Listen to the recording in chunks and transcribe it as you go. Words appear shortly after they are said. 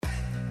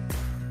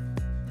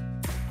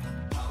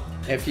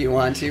If you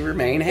want to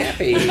remain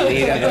happy, you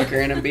need a hooker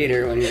and a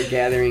beater when you're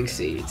gathering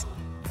seeds.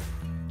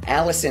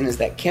 Allicin is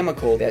that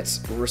chemical that's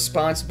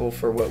responsible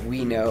for what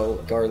we know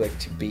garlic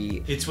to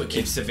be. It's what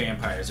keeps the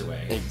vampires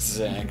away.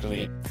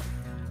 Exactly.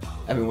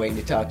 I've been waiting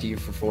to talk to you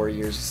for 4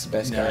 years. It's the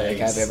best garlic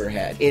Nice. I've ever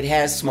had. It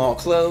has small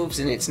cloves,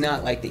 and it's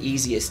not like the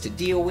easiest to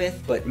deal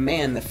with, but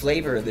man, the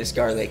flavor of this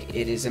garlic,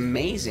 it is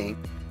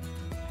amazing.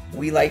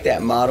 We like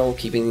that motto,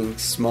 keeping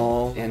things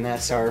small, and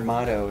that's our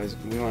motto, is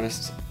we want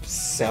to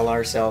sell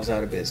ourselves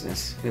out of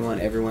business. We want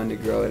everyone to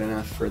grow it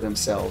enough for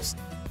themselves.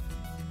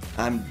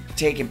 I'm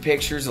taking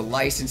pictures of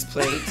license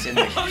plates in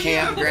the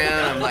campground.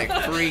 I'm like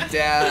freaked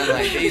out. I'm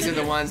like, these are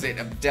the ones that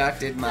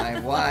abducted my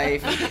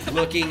wife.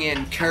 Looking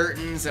in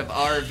curtains of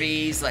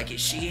RVs, like, is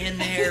she in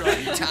there,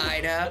 like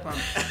tied up? I'm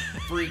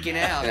freaking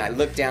out. And I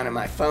look down at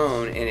my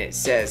phone and it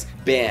says,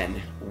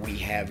 Ben, we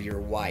have your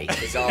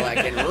wife. Is all I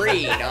can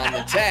read on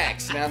the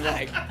text. And I'm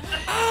like,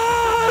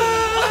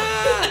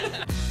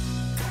 ah!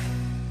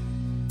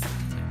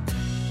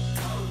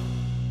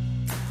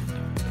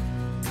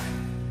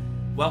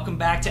 Welcome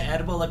back to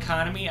Edible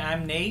Economy.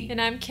 I'm Nate.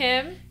 And I'm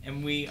Kim.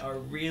 And we are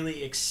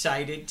really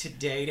excited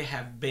today to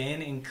have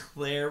Ben and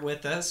Claire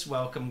with us.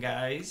 Welcome,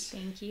 guys.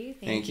 Thank you.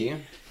 Thank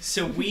you.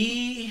 So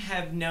we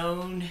have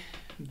known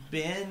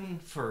Ben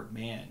for,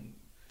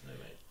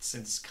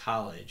 since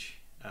college.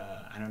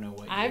 I don't know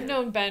what year. I've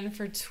known Ben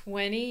for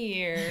 20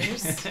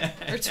 years.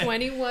 Or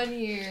 21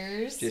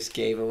 years. Just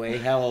gave away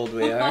how old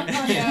we are.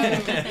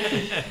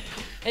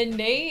 And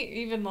Nate,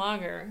 even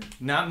longer.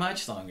 Not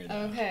much longer,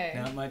 though. Okay.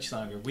 Not much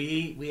longer.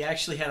 We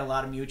actually had a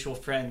lot of mutual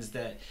friends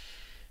that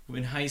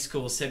in high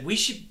school said, we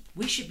should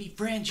be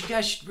friends. You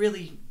guys should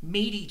really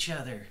meet each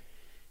other.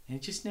 And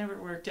it just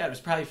never worked out. It was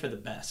probably for the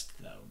best,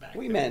 though, back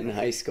We then. met in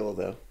high school,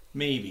 though.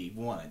 Maybe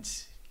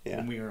once. Yeah.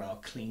 And we were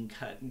all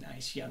clean-cut,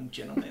 nice young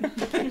gentlemen.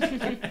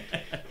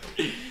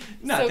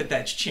 Not So, that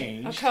that's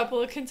changed. A couple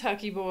of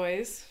Kentucky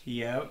boys.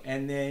 Yep.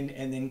 And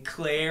then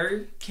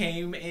Claire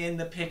came in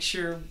the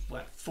picture,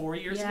 4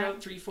 years ago?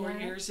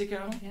 3-4 years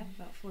ago? Yeah,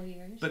 about 4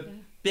 years. But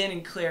Ben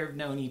and Claire have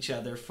known each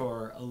other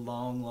for a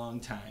long, long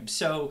time.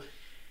 So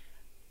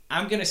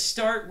I'm going to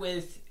start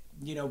with,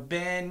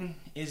 Ben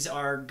is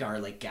our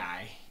garlic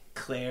guy.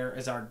 Claire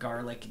is our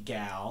garlic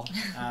gal.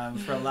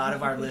 For a lot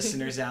of our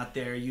listeners out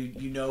there,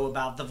 you know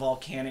about the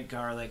volcanic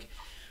garlic.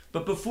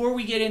 But before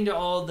we get into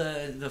all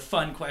the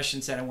fun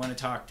questions that I want to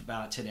talk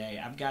about today,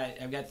 I've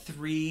got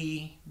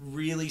 3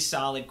 really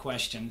solid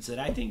questions that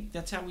I think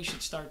that's how we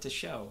should start the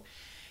show.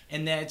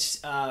 And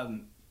that's,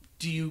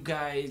 do you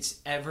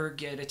guys ever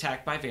get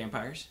attacked by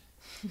vampires?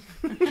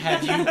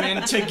 Have you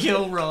been to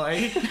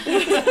Gilroy?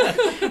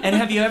 And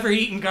have you ever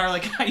eaten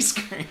garlic ice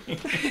cream?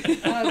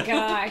 Oh,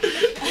 gosh.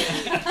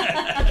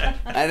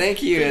 I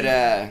think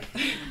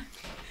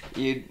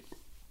you'd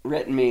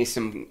written me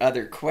some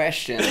other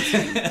questions,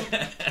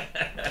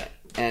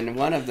 and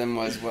one of them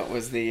was, what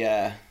was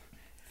the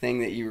thing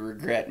that you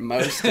regret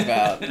most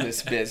about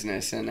this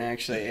business? And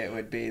actually, it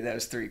would be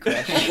those 3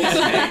 questions.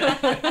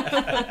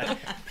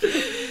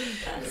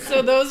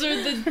 So those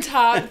are the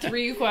top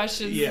 3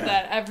 questions Yeah.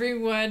 that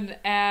everyone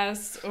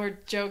asks or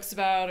jokes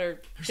about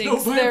or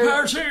thinks no they're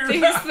vampires here.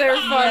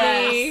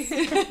 funny.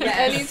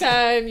 Yes.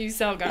 Anytime you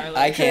sell garlic.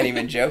 I can't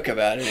even joke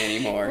about it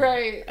anymore.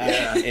 Right.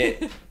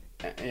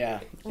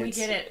 We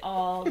get it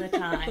all the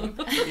time.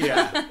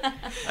 Yeah.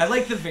 I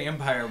like the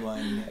vampire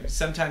one.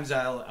 Sometimes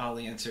I'll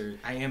answer,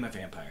 I am a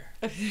vampire.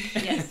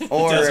 Yes.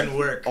 Or, It doesn't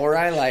work. Or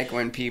I like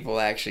when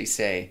people actually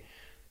say,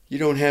 you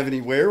don't have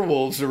any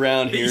werewolves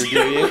around here,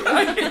 do you?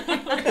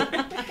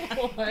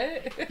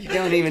 What? You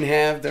don't even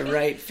have the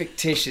right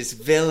fictitious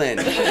villain.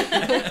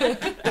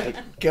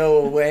 Like,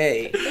 go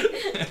away.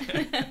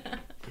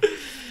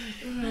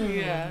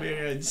 Yeah.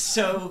 Man.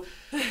 So,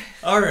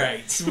 all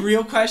right. Some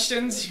real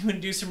questions. You want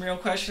to do some real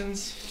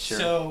questions? Sure.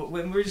 So,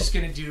 we're just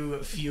going to do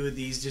a few of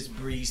these, just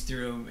breeze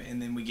through them,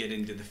 and then we get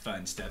into the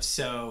fun stuff.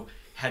 So,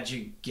 how'd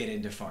you get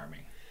into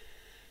farming?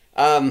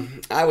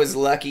 I was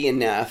lucky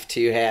enough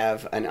to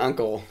have an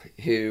uncle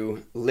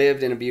who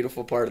lived in a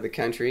beautiful part of the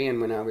country, and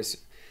when I was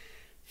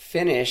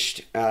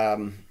finished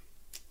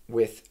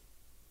with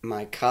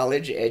my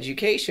college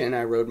education,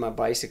 I rode my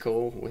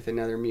bicycle with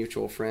another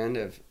mutual friend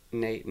of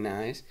Nate and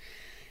I's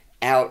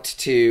out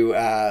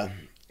to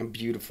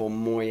beautiful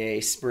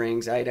Moyer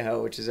Springs,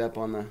 Idaho, which is up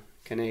on the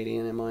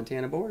Canadian and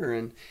Montana border.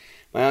 And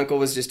my uncle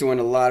was just doing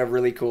a lot of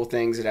really cool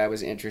things that I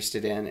was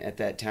interested in at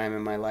that time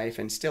in my life,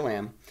 and still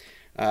am.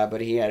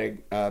 But he had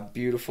a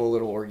beautiful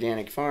little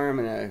organic farm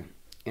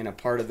in a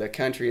part of the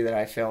country that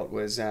I felt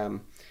was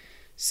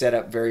set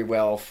up very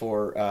well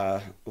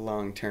for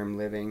long-term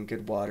living,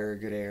 good water,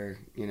 good air,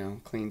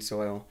 clean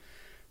soil,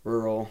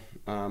 rural,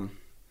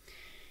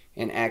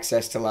 and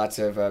access to lots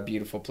of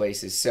beautiful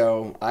places.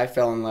 So I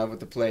fell in love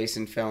with the place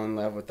and fell in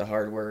love with the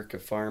hard work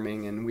of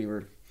farming, and we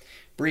were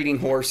breeding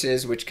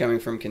horses, which coming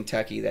from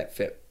Kentucky, that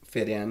fit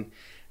in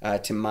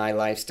to my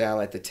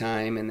lifestyle at the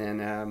time. And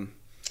then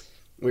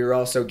we were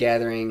also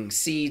gathering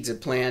seeds of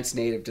plants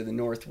native to the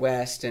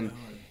Northwest, and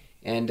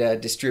and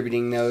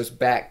distributing those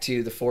back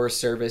to the Forest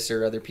Service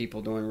or other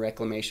people doing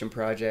reclamation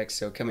projects.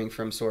 So coming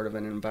from sort of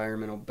an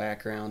environmental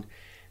background,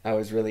 I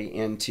was really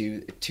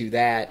into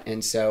that,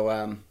 and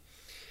so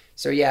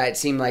yeah, it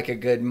seemed like a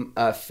good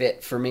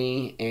fit for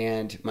me.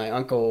 And my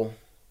uncle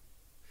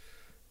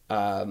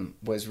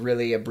was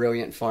really a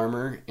brilliant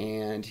farmer,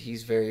 and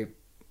he's very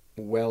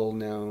well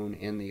known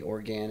in the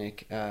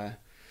organic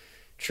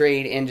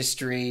trade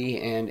industry,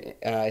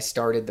 and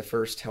started the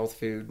first health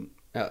food,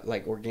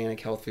 like organic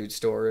health food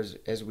stores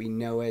as we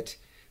know it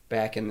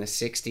back in the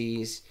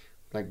 60s,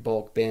 like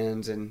bulk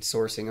bins and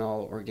sourcing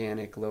all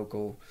organic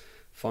local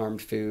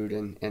farmed food.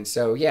 And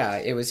so, yeah,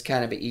 it was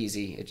kind of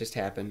easy. It just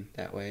happened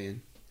that way.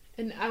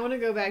 And I want to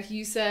go back.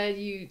 You said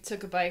you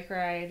took a bike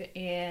ride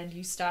and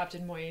you stopped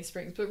in Moyne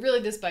Springs, but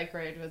really this bike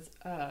ride was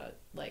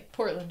like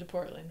Portland to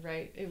Portland,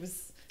 right? It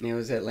was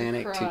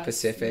Atlantic to across,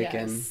 Pacific,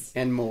 yes.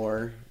 and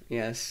more.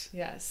 Yes.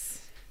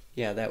 Yes.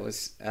 Yeah, that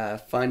was a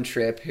fun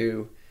trip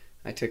who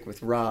I took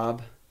with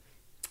Rob,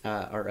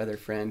 our other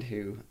friend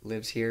who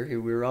lives here,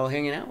 who we were all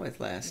hanging out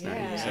with last night.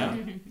 Yeah. So,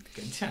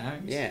 Good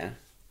times. yeah.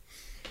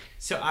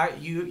 So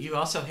you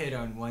also hit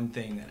on one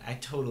thing that I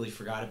totally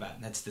forgot about,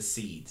 and that's the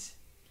seeds.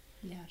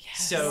 Yeah.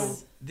 Yes. So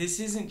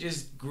this isn't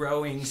just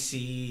growing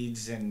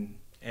seeds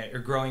or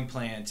growing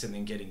plants and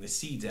then getting the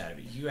seeds out of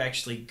it. You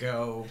actually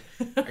go.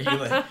 Are you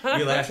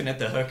laughing at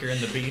the hooker and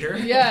the beater?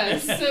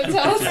 Yes. So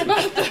tell us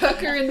about the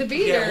hooker and the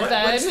beater, Yeah.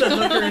 Ben. What's the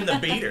hooker and the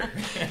beater?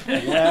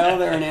 Well,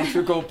 they're an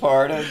integral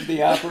part of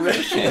the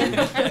operation.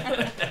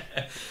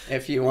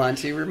 If you want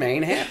to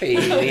remain happy,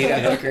 you need a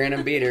hooker and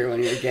a beater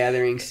when you're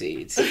gathering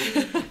seeds.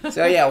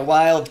 So yeah,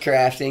 wild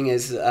crafting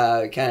is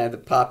kind of the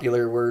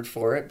popular word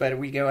for it, but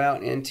we go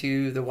out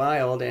into the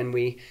wild and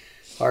we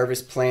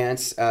harvest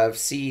plants of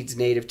seeds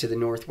native to the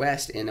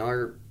Northwest in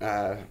our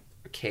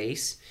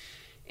case.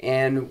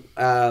 And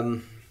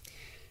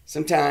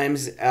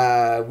sometimes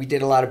we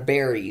did a lot of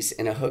berries,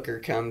 and a hooker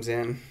comes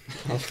in.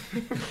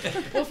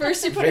 Well,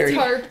 first you put a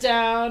tarp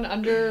down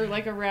under,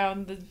 like,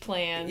 around the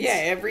plants. Yeah,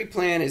 every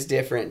plant is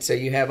different. So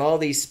you have all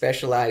these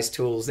specialized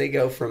tools. They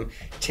go from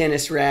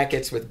tennis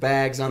rackets with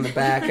bags on the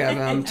back of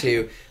them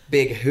to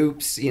big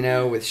hoops,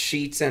 with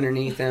sheets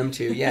underneath them,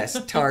 to, yes,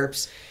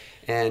 tarps,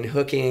 and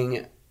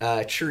hooking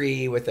a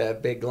tree with a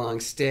big long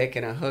stick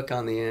and a hook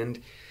on the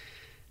end.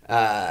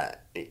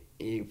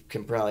 You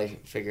can probably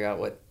figure out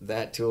what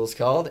that tool's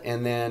called.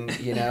 And then,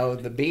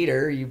 the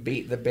beater, you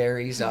beat the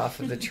berries off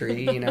of the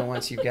tree,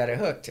 once you've got it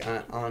hooked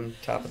on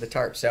top of the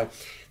tarp. So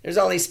there's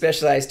all these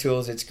specialized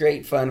tools. It's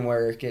great fun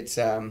work. It's,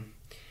 it's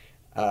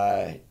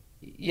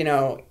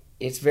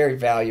very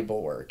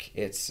valuable work.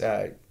 It's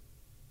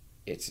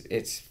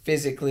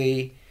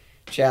physically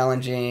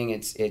challenging.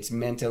 It's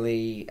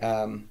mentally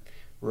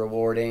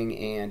rewarding.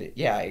 And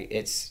yeah,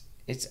 it's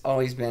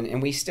always been,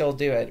 and we still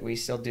do it. We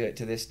still do it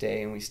to this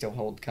day, and we still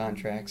hold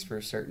contracts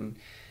for certain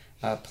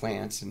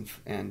plants and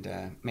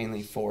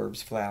mainly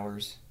forbs,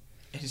 flowers.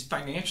 It's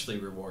financially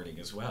rewarding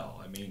as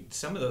well. I mean,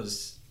 some of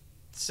those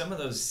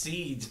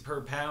seeds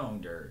per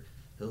pound are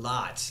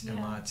lots and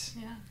lots.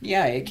 Yeah.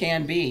 Yeah, it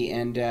can be,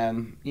 and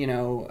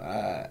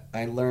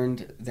I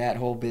learned that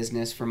whole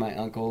business from my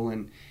uncle,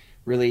 and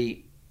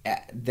really,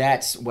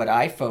 that's what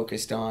I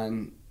focused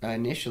on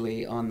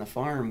initially on the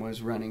farm,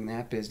 was running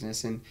that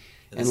business and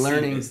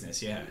learning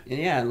business,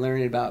 and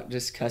learning about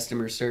just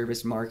customer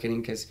service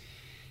marketing, because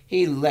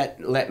he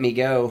let me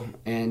go,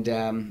 and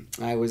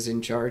I was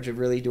in charge of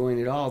really doing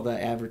it all: the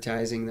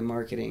advertising, the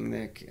marketing,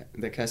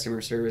 the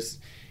customer service,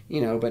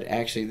 but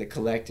actually the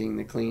collecting,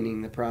 the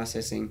cleaning, the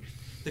processing,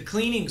 the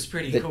cleaning's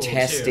pretty the cool,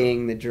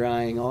 testing, too. the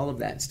drying, all of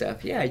that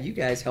stuff. Yeah, you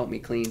guys helped me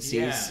clean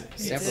seeds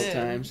several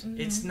times.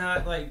 It's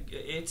not like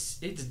it's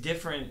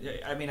different.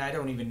 I mean, I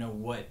don't even know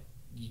what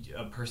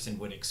a person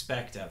would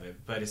expect of it,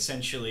 but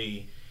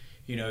essentially,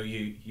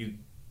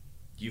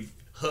 you've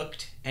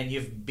hooked and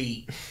you've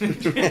beat. And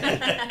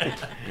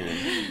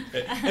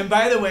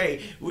by the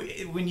way,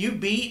 when you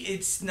beat,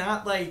 it's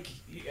not like,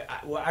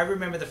 well, I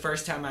remember the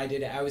first time I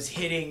did it, I was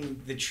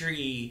hitting the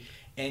tree,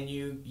 and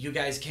you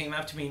guys came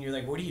up to me and you're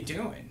like, "What are you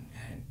doing?"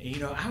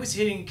 And, I was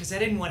hitting because I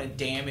didn't want to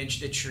damage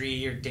the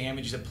tree or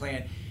damage the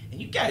plant.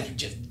 And you guys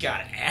just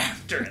got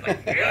after it,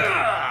 like,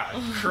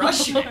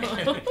 crushing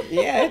it.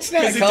 Yeah, it's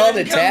not called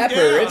a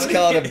tapper, it's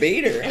called a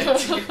beater.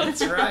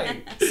 That's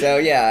right. So,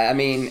 yeah, I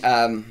mean,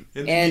 and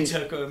you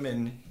took them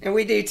and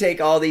we do take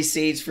all these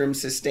seeds from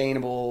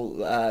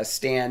sustainable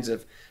stands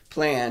of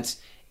plants.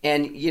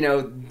 And,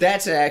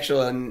 that's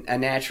a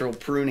natural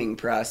pruning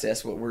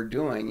process, what we're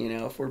doing.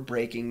 If we're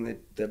breaking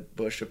the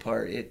bush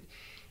apart,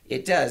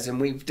 it does.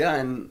 And we've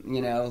done,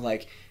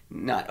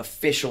 not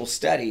official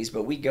studies,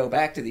 but we go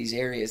back to these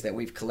areas that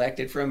we've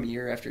collected from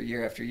year after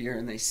year after year,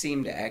 and they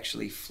seem to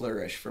actually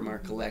flourish from our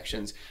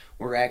collections.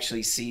 We're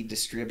actually seed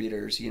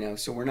distributors,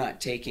 so we're not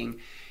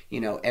taking,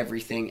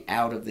 everything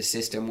out of the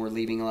system. We're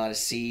leaving a lot of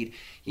seed.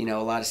 A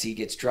lot of seed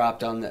gets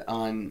dropped on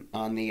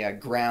the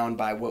ground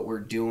by what we're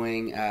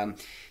doing.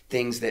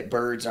 Things that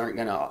birds aren't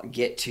going to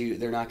get to.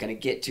 They're not going to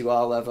get to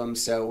all of them.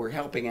 So we're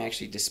helping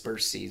actually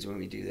disperse seeds when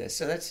we do this.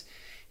 So that's,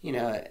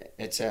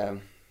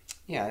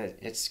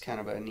 it's kind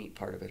of a neat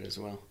part of it as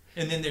well.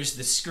 And then there's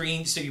the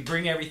screen. So you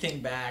bring everything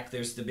back.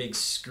 There's the big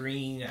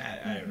screen.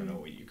 I don't know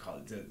what you call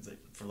it,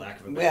 for lack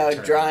of a better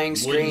term. Drying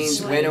Wooden screens,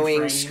 screen winnowing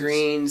frames.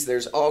 screens.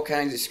 There's all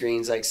kinds of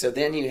screens. Like, so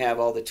then you have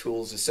all the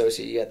tools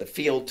associated. You have the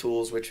field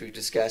tools, which we've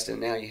discussed, and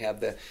now you have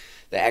the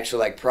actual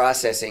like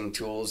processing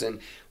tools.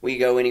 And we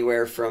go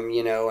anywhere from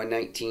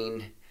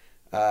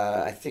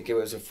I think it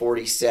was a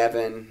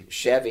 47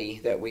 Chevy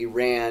that we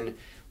ran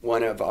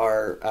one of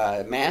our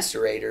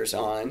macerators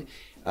on.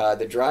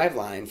 The drive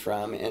line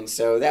from, and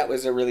so that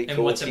was a really cool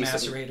And what's a piece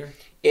macerator?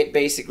 It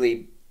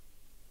basically,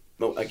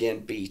 well, again,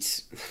 beats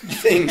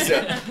things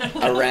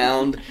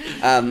around.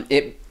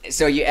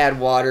 So you add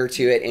water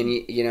to it, and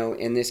you know,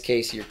 in this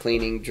case, you're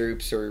cleaning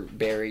drupes or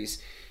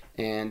berries,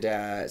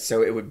 and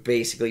so it would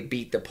basically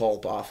beat the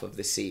pulp off of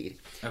the seed.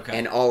 Okay.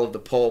 And all of the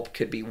pulp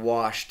could be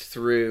washed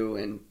through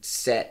and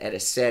set at a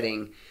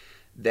setting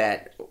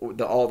that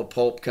all the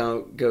pulp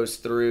goes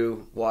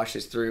through,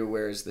 washes through,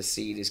 whereas the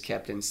seed is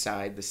kept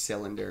inside the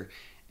cylinder.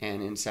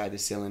 And inside the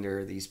cylinder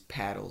are these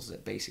paddles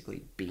that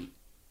basically beat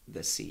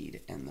the seed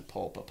and the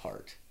pulp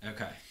apart.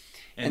 Okay.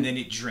 And then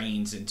it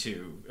drains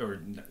into,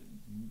 or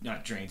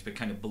not drains, but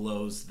kind of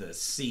blows the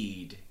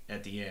seed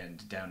at the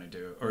end down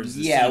into, or is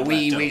the seed left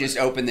we over? just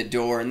open the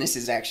door, and this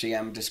is actually,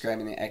 I'm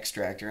describing the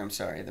extractor. I'm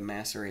sorry, the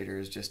macerator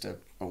is just a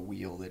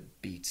wheel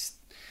that beats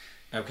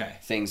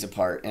things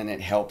apart, and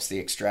it helps the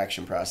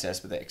extraction process.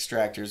 But the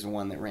extractor is the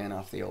one that ran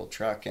off the old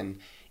truck, and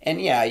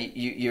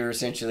you're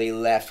essentially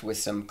left with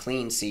some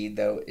clean seed,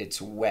 though it's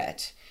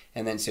wet,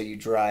 and then so you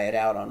dry it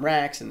out on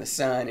racks in the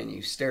sun, and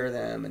you stir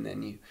them, and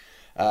then you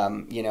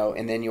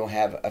and then you'll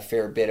have a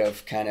fair bit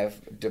of kind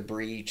of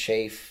debris,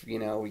 chaff,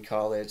 we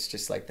call it. It's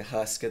just like the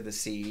husk of the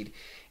seed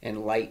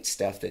and light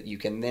stuff that you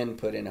can then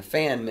put in a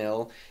fan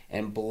mill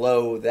and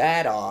blow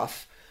that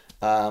off.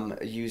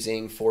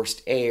 Using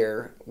forced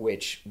air,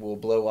 which will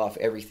blow off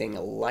everything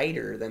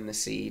lighter than the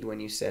seed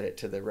when you set it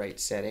to the right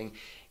setting,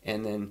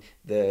 and then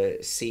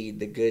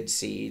the good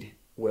seed,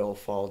 will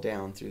fall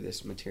down through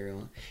this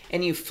material.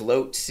 And you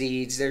float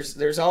seeds.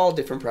 There's all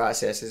different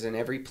processes, and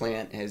every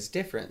plant is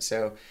different.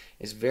 So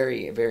it's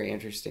very, very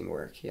interesting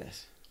work.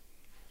 Yes.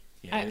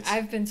 Yeah,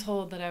 I've been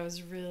told that I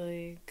was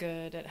really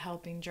good at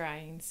helping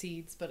drying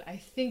seeds, but I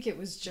think it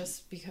was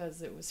just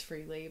because it was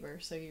free labor,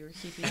 so you were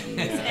keeping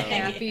me as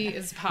happy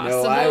as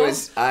possible. No,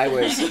 I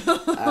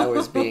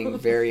was being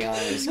very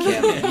honest,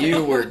 Kim.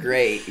 You were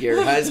great.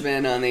 Your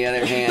husband, on the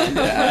other hand,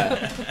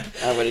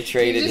 I would have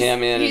traded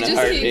him in a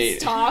heartbeat. He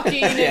just keeps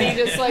talking, and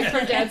he just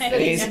forgets that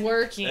he's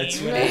working.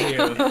 That's what I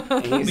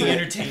do. He's The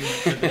entertainment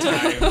for the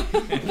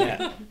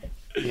time.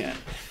 Yeah.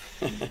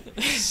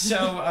 So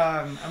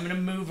I'm gonna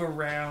move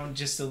around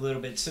just a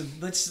little bit. So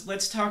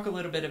let's talk a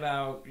little bit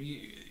about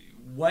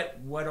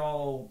what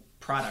all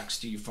products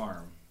do you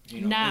farm?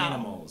 Now,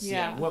 animals.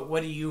 yeah.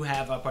 What do you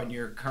have up on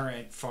your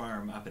current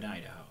farm up in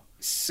Idaho?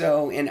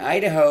 So in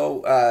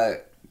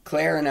Idaho,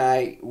 Claire and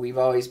I, we've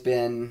always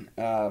been,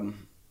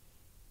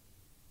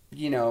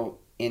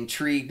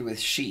 intrigued with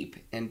sheep,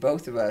 and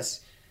both of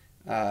us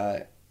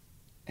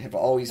have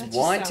always That just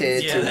wanted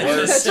sounds- to Yeah,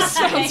 work. That just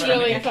sounds Sounds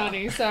really right.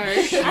 funny. Sorry.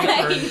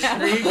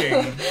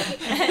 Intriguing.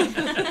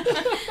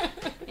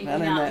 Maybe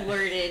Not in not that-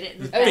 worded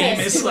the Okay.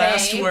 Famous best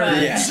last way,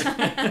 words.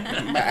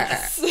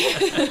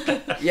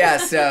 Yeah,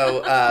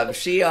 so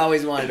she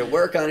always wanted to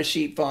work on a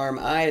sheep farm.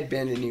 I had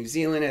been to New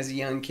Zealand as a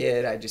young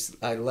kid.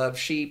 I love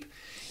sheep,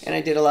 and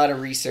I did a lot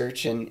of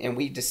research, and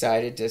we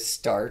decided to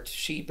start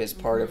sheep as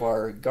part of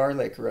our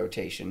garlic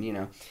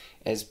rotation,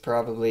 as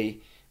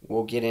probably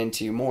we'll get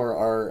into more.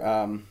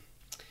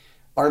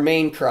 Our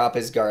main crop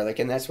is garlic,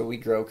 and that's what we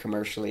grow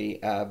commercially,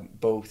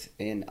 both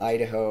in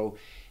Idaho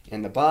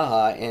and the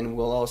Baja, and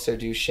we'll also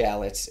do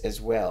shallots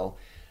as well.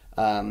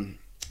 But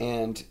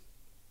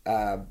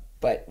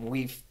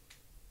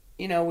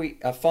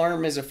a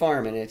farm is a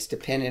farm, and it's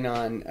dependent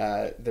on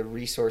the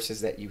resources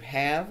that you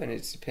have, and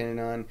it's dependent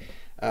on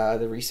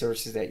the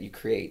resources that you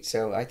create.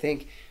 So I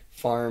think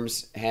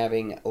farms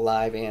having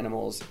live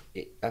animals,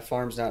 a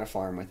farm's not a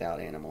farm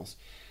without animals.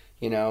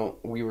 We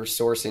were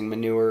sourcing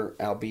manure,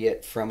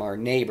 albeit from our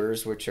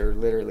neighbors, which are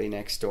literally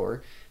next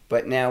door.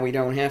 But now we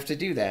don't have to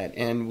do that.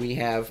 And we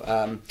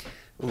have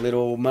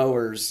little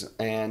mowers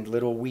and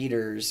little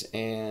weeders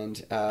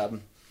and,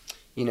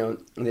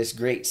 this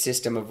great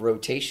system of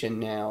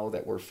rotation now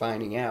that we're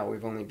finding out.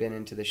 We've only been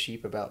into the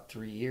sheep about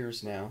 3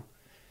 years now.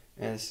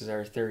 And this is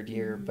our third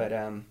year. Mm-hmm. But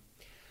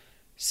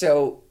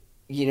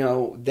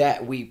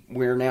that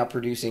we're now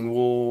producing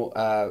wool,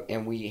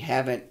 and we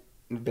haven't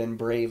been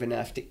brave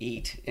enough to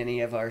eat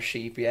any of our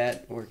sheep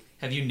yet.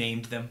 Have you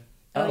named them?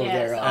 Oh, yes.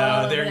 they're all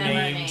All of they're them are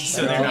named,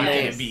 so they're they're all not named.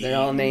 going to be. They're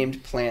all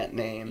named plant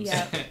names.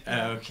 Yep.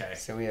 Okay.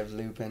 So we have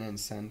lupin and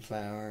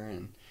sunflower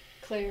and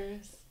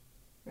Claris,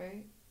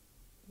 right?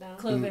 No.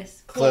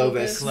 Clovis.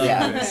 Clovis.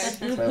 Yeah, Clovis.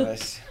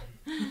 Clovis.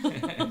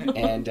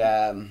 And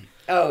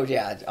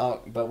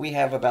but we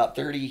have about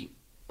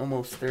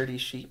almost 30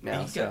 sheep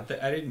now. So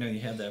I didn't know you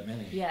had that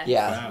many. Yes.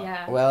 yeah, Wow.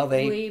 Yeah. well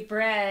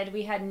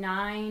We had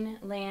 9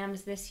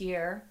 lambs this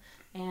year.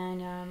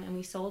 and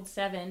we sold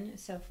 7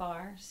 so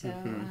far. So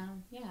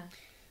yeah,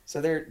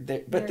 So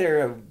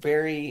they're a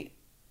very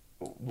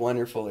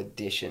wonderful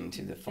addition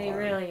to the farm. they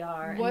really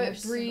are. and they're What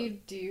so-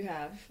 breed do you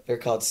have? They're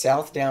called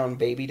Southdown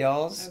Baby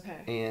Dolls.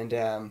 Okay. And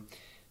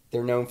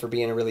they're known for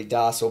being a really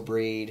docile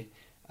breed.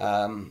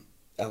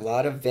 A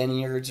lot of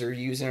vineyards are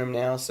using them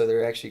now, so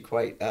they're actually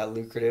quite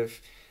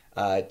lucrative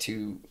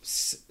to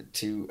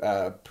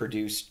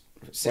produce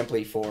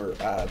simply for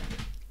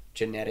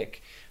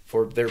genetic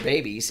for their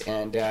babies,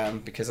 and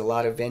because a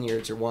lot of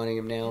vineyards are wanting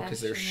them now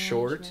because they're Pasture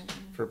short management,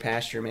 yeah. for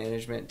pasture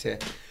management to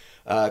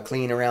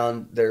clean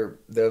around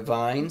the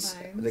vines,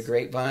 the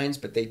grapevines,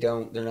 but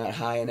they're not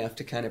high enough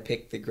to kind of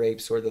pick the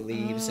grapes or the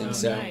leaves, Oh, and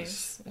so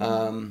nice.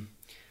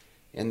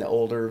 in the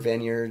older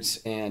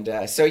vineyards,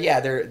 and so yeah,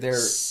 they're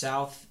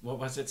What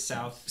was it?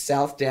 South.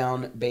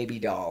 Southdown Baby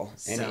Doll,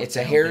 and it's a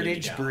Southdown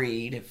heritage Baby Doll.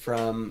 breed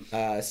from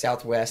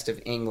southwest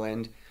of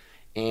England,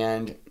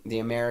 and the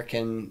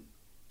American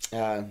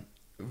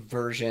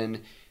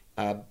version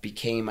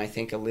became, I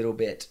think, a little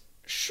bit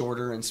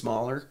shorter and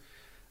smaller,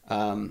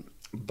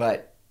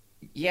 but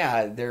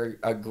yeah, they're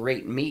a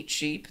great meat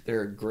sheep.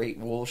 They're a great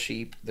wool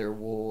sheep. Their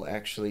wool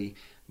actually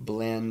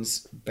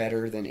blends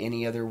better than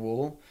any other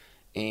wool,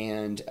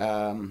 and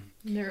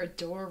They're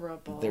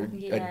adorable. they're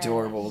Yes.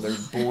 adorable. They're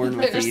born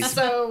with They're these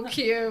so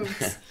cute.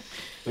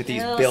 with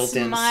these Little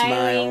built-in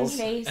smiling smiles.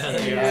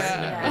 faces.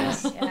 Yeah.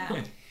 Yes,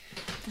 yeah.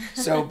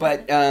 So,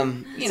 but you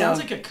know, Sounds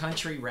like a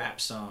country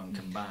rap song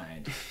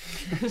combined.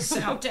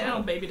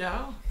 Southdown, baby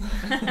doll.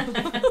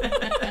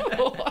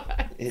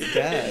 it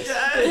does.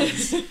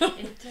 does. It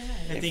does.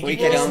 I If think we you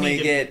could guys only need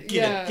to get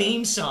Yeah. a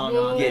theme song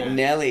We'll on get that.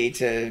 Nelly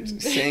to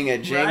sing a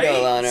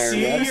jingle Right? on our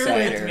See, you're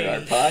website with or me. our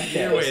You're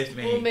podcast. with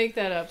me. We'll make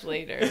that up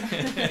later.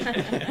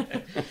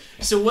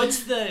 So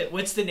what's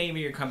the name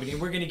of your company?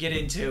 We're gonna get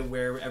into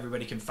where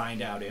everybody can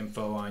find out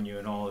info on you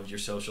and all of your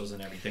socials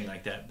and everything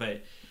like that.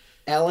 But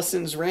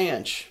Allison's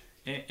Ranch.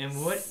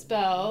 and what?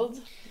 Spelled.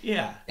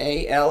 Yeah,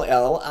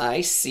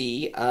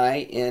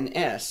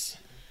 ALLICINS.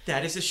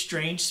 that is a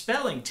strange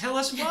spelling. Tell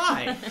us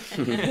why.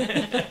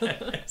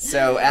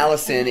 So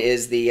Allison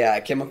is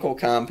the chemical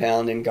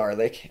compound in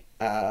garlic.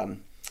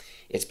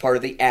 It's part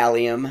of the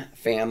allium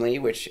family,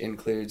 which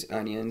includes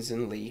onions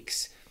and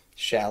leeks,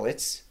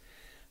 shallots,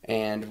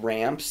 and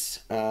ramps.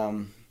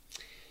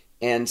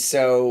 And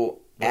so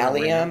What are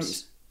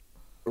alliums,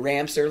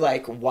 ramps are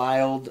like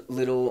wild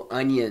little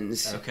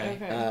onions. Okay.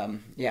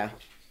 Yeah,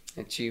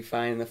 that you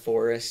find in the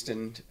forest,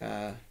 and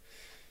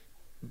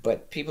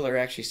but people are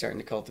actually starting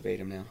to cultivate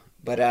them now.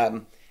 But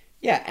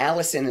yeah,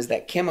 allicin is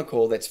that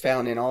chemical that's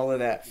found in all of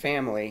that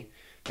family,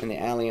 in the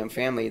allium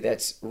family,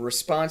 that's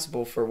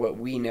responsible for what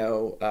we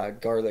know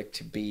garlic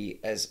to be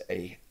as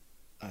a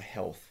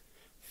health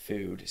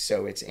food.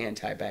 So it's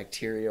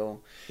antibacterial.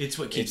 It's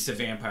what keeps the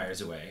vampires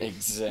away.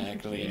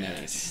 Exactly.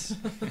 Yes.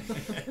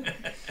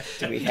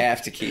 Do we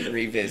have to keep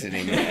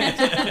revisiting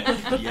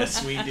that?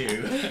 Yes, we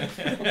do.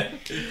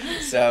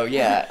 So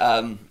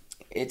yeah,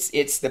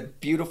 it's the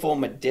beautiful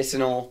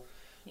medicinal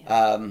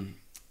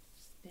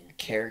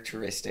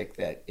characteristic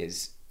that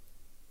is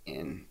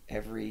in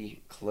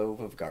every clove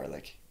of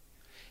garlic,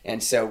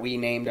 and so we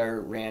named our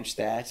ranch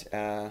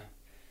that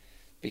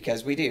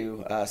because we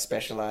do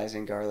specialize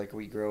in garlic.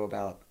 We grow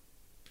about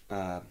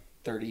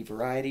 30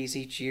 varieties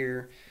each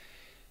year,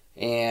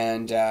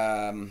 and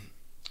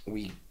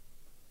we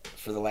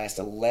for the last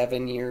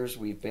 11 years,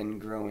 we've been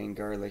growing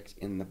garlic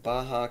in the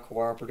Baja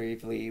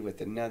cooperatively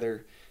with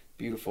another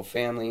beautiful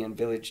family and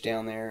village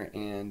down there.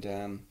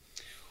 And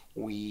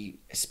we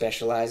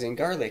specialize in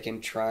garlic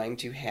and trying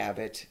to have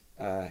it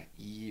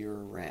year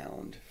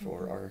round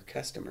for our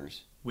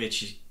customers.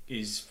 Which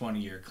is one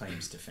of your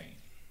claims to fame.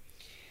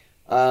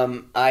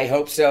 I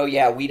hope so.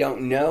 Yeah, we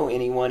don't know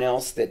anyone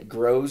else that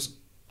grows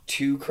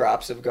 2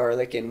 crops of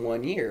garlic in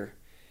 1 year.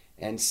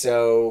 And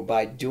so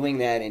by doing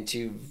that in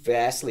 2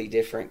 vastly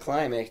different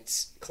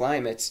climates,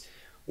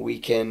 we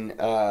can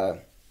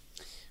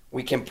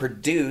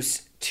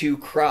produce 2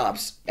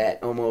 crops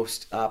at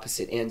almost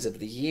opposite ends of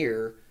the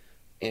year,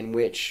 in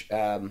which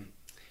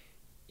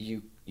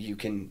you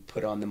can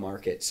put on the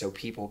market, so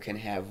people can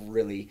have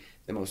really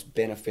the most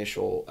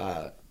beneficial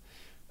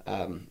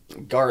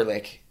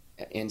garlic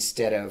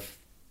instead of,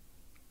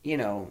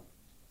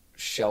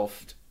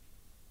 shelved.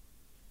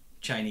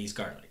 Chinese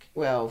garlic.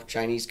 Well,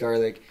 Chinese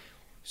garlic,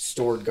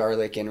 stored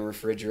garlic in a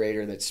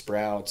refrigerator that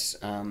sprouts.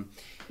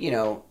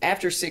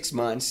 After 6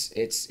 months,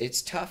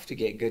 it's tough to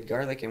get good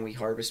garlic, and we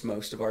harvest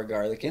most of our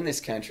garlic in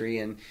this country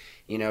in,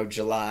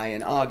 July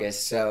and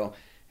August. So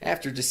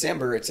after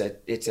December, it's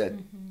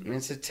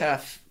a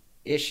tough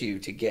issue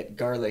to get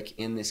garlic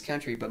in this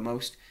country. But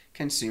most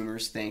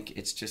consumers think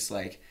it's just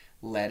like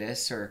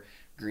lettuce or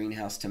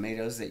greenhouse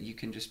tomatoes that you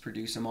can just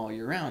produce them all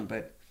year round.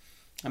 But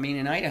I mean,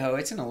 in Idaho,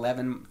 it's an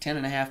 10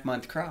 and a half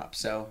month crop.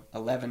 So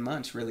 11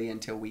 months really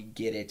until we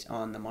get it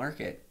on the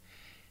market.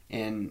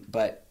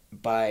 But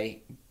by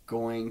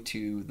going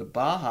to the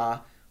Baja,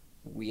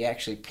 we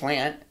actually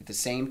plant at the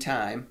same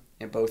time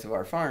in both of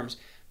our farms,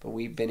 but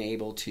we've been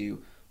able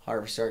to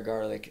harvest our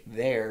garlic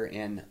there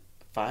in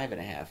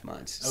 5.5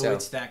 months. Oh, so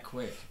it's that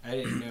quick. I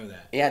didn't know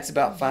that. yeah, it's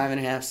about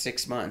 5.5,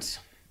 6 months.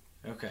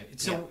 Okay.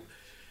 So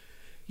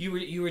Yeah.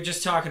 you were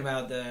just talking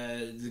about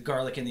the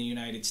garlic in the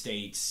United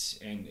States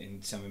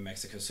and some in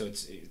Mexico. So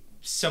it's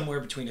somewhere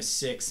between a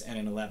 6 and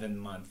an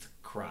 11-month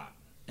crop.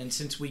 And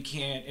since we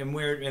can't,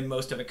 and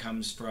most of it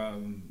comes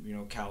from,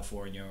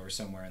 California or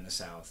somewhere in the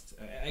South.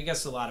 I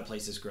guess a lot of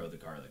places grow the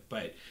garlic,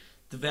 but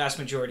the vast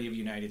majority of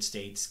United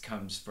States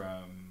comes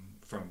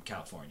from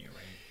California,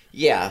 right?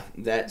 Yeah,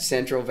 that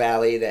Central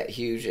Valley, that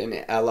huge,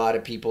 and a lot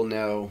of people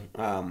know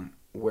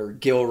where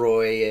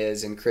Gilroy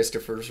is and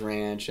Christopher's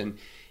Ranch, and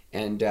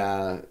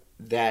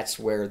that's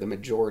where the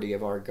majority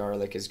of our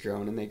garlic is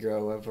grown. And they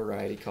grow a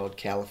variety called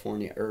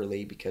California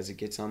Early because it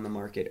gets on the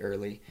market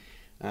early,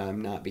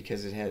 not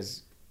because it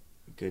has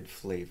good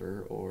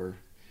flavor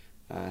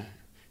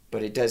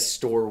but it does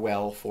store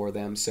well for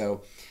them.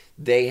 So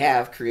they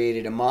have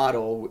created a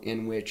model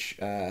in which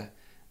a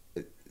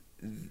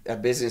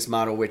business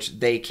model which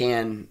they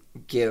can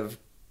give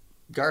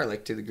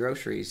garlic to the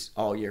groceries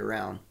all year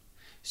round.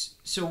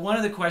 So one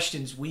of the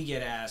questions we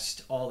get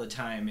asked all the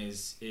time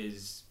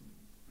is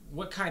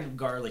what kind of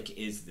garlic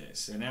is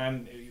this?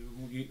 And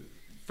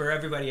for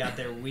everybody out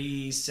there,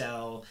 we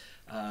sell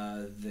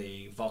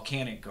the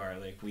volcanic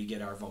garlic. We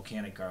get our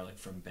volcanic garlic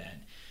from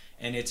Ben,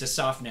 and it's a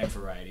soft neck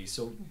variety.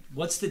 So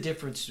what's the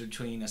difference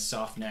between a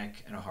soft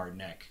neck and a hard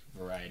neck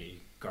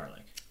variety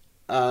garlic?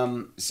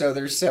 So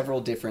there's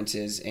several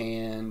differences,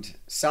 and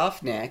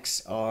soft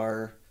necks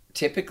are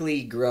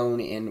typically grown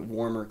in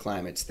warmer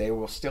climates. They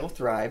will still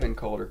thrive in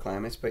colder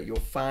climates, but you'll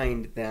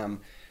find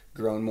them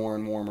grown more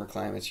in warmer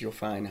climates. You'll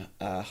find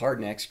hard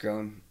necks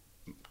grown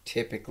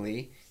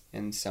typically,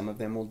 and some of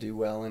them will do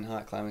well in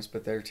hot climates,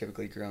 but they're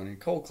typically grown in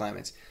cold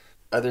climates.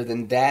 Other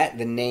than that,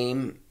 the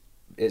name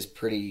is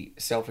pretty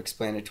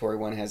self-explanatory.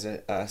 One has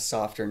a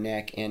softer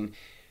neck, and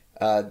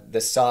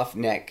the soft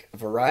neck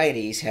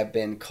varieties have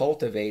been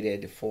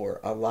cultivated for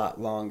a lot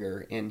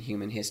longer in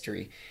human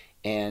history.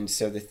 And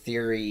so the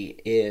theory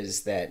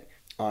is that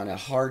on a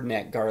hard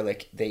neck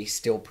garlic, they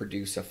still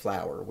produce a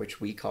flower,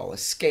 which we call a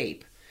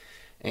scape.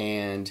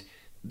 And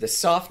the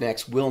soft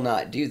necks will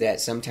not do that.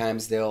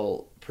 Sometimes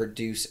they'll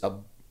produce a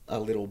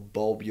little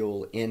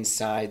bulbule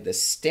inside the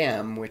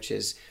stem, which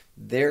is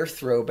their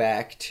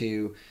throwback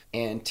to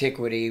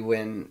antiquity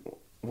when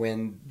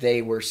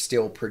they were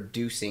still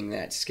producing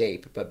that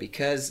scape. But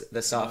because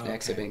the soft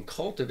necks have been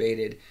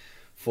cultivated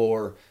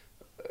for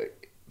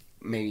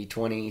maybe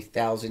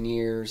 20,000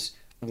 years,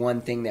 one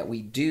thing that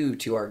we do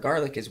to our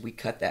garlic is we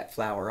cut that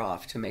flower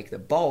off to make the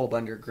bulb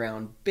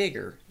underground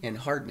bigger in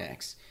hard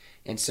necks.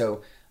 And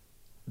so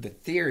the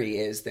theory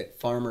is that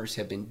farmers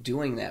have been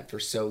doing that for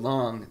so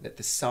long that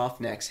the soft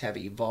necks have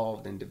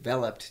evolved and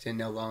developed to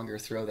no longer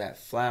throw that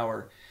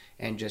flower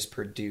and just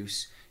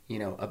produce,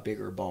 a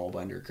bigger bulb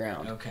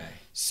underground. Okay.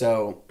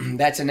 So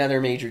that's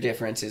another major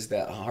difference, is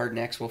that hard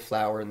necks will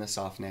flower and the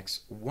soft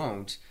necks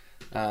won't.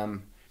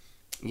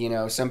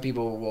 Some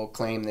people will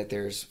claim that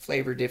there's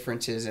flavor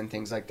differences and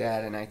things like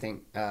that, and I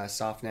think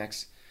soft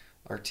necks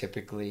are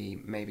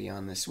typically maybe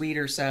on the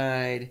sweeter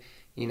side.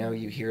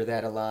 You hear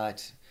that a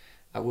lot.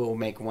 I will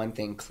make one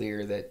thing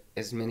clear, that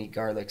as many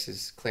garlics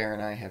as Claire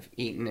and I have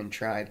eaten and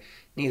tried,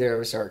 neither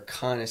of us are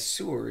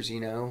connoisseurs,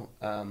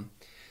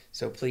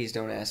 so please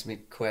don't ask me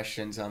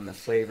questions on the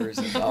flavors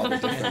of all the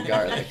different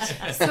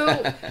garlics. So,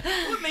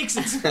 What makes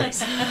it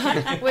spicy?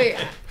 wait,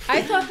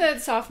 I thought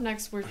that soft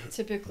necks were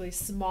typically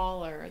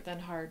smaller than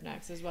hard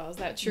necks as well. Is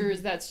that true? Or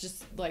is that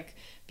just like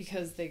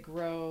because they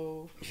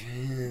grow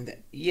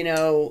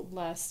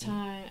less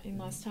time?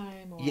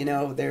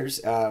 Or...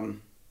 There's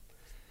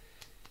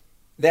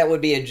that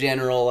would be a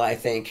general, I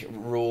think,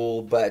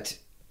 rule, but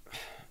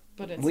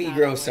it's we not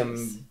grow always.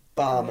 some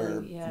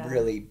bomber, Yeah.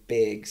 really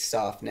big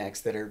soft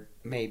necks that are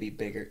maybe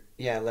bigger.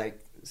 Yeah, like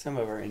some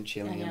of our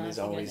enchilium is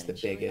always the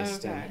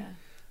biggest. Okay.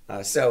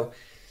 And,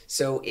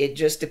 so it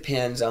just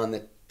depends on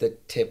the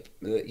tip,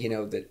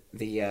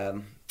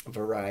 the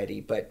variety.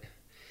 But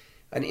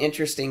an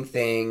interesting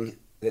thing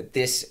that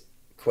this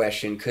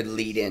question could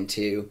lead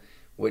into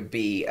would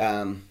be...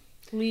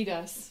 Lead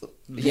us.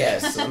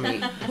 Yes,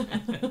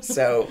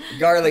 so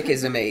garlic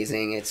is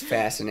amazing. It's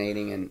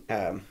fascinating,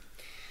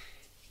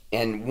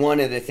 and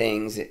one of the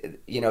things,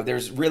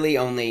 there's really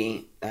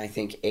only, I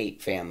think,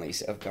 8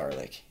 families of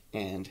garlic,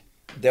 and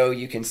though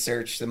you can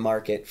search the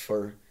market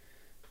for,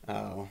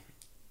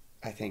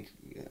 I think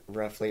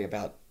roughly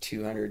about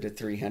 200 to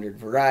 300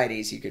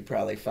 varieties, you could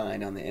probably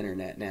find on the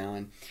internet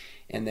now,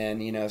 and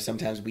then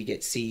sometimes we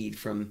get seed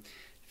from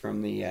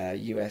the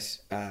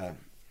U.S.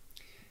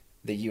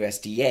 The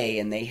USDA,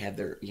 and they have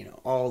their,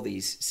 all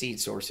these seed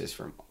sources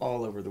from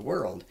all over the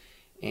world.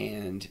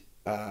 And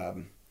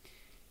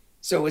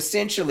so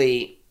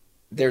essentially,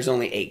 there's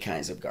only 8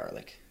 kinds of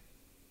garlic.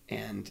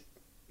 And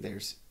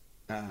there's,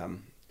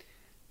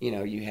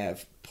 you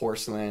have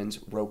porcelains,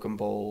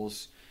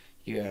 rocamboles,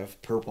 you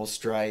have purple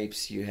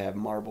stripes, you have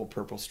marble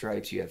purple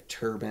stripes, you have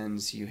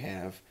turbans, you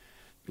have,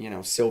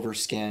 silver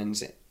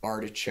skins,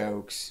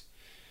 artichokes,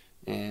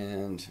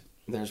 and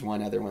there's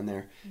one other one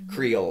there,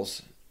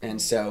 Creoles. And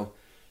so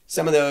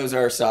some of those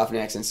are soft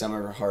necks and some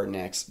are hard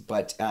necks.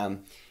 But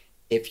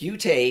if you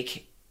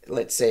take,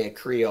 let's say, a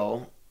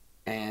Creole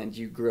and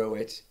you grow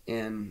it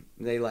in,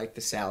 they like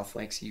the South,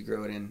 like so you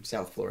grow it in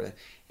South Florida,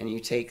 and you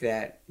take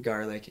that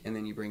garlic and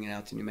then you bring it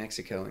out to New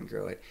Mexico and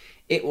grow it,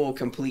 it will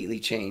completely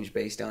change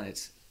based on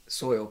its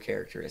soil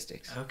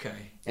characteristics.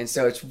 Okay. And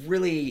so it's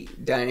really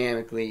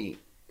dynamically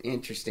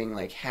interesting,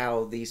 like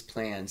how these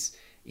plants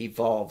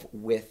evolve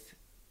with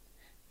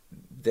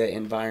the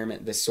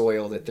environment, the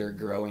soil that they're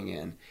growing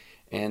in,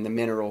 and the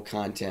mineral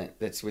content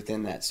that's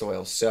within that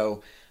soil.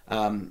 So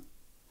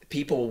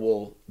people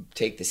will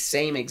take the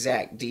same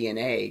exact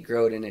DNA,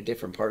 grow it in a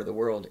different part of the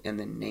world, and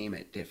then name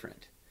it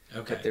different.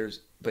 Okay.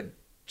 But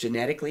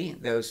genetically,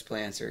 those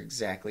plants are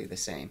exactly the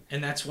same.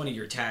 And that's one of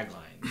your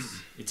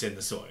taglines. It's in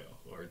the soil,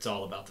 or it's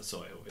all about the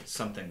soil. It's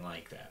something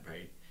like that,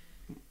 right?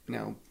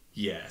 No.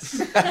 Yes.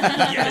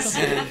 Yes,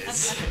 it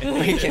is.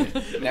 We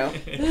can, no,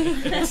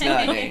 it's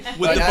not me. With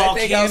But the I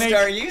think I'll volcanic-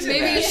 start using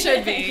Maybe that. it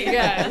should be.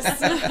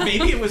 Yes.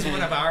 Maybe it was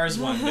one of ours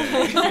one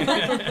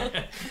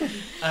day.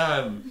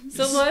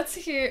 So let's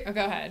hear. Oh,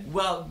 go ahead.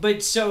 Well,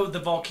 but so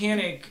the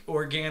volcanic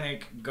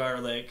organic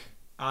garlic,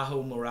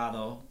 ajo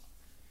morado,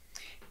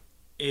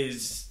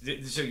 is,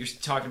 so you're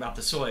talking about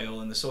the soil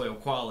and the soil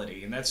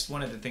quality, and that's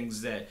one of the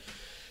things that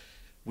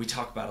we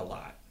talk about a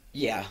lot.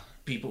 Yeah.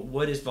 People,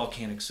 what is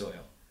volcanic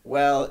soil?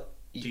 Well,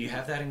 Do you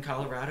have that in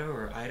Colorado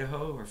or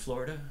Idaho or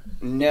Florida?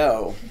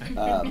 no.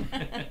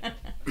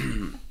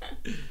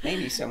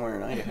 Maybe somewhere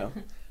in Idaho.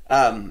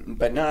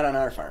 But not on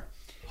our farm.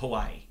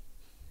 Hawaii.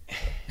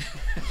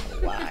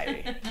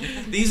 Hawaii.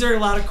 These are a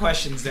lot of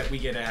questions that we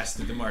get asked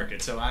at the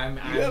market, so I'm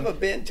You ever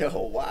been to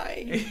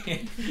Hawaii?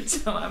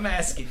 so I'm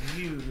asking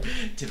you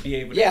to be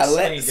able to Yeah,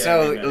 explain to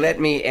everybody.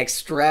 let me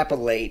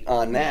extrapolate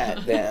on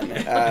that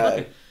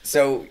then.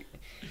 So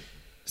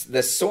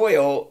the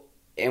soil,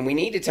 and we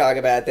need to talk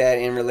about that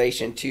in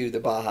relation to the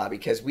Baja,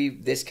 because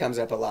this comes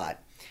up a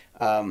lot.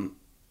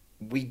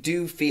 We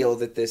do feel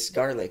that this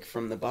garlic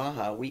from the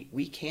Baja,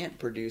 we can't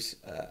produce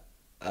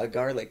a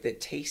garlic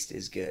that tastes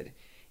as good.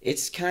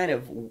 It's kind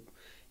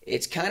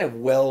of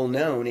well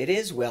known. It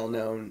is well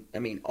known. I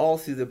mean, all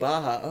through the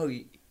Baja. Oh,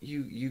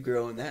 you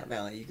grow in that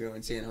valley. You grow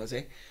in San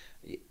Jose.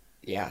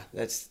 Yeah,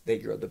 they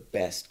grow the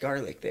best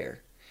garlic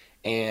there.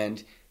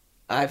 And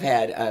I've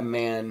had a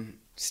man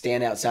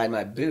stand outside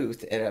my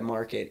booth at a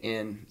market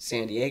in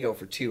San Diego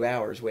for 2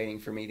 hours waiting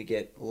for me to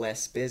get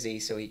less busy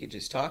so he could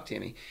just talk to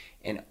me.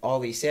 And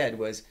all he said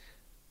was,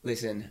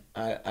 listen,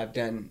 I've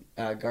done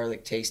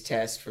garlic taste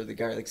tests for the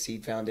Garlic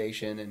Seed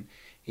Foundation, and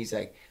he's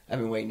like, I've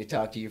been waiting to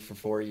talk to you for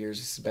 4 years.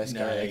 It's the best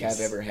garlic I've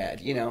ever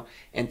had,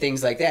 and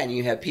things like that. And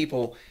you have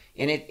people,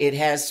 and it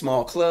has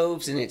small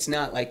cloves, and it's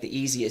not like the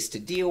easiest to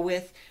deal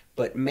with,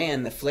 but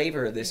man, the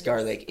flavor of this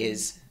garlic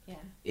is...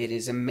 It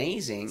is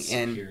amazing.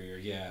 Superior,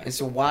 yeah. And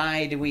so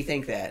why do we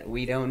think that?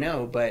 We don't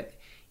know, but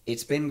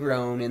it's been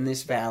grown in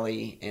this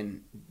valley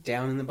and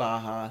down in the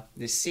Baja.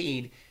 This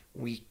seed,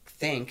 we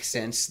think,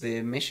 since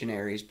the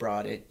missionaries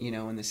brought it,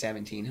 in the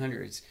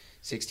 1700s,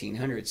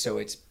 1600s. So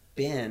it's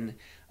been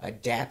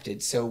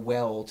adapted so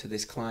well to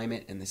this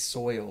climate and the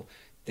soil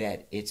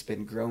that it's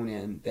been grown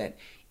in, that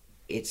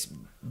it's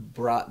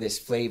brought this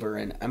flavor.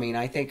 And I mean,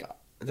 I think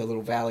the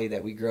little valley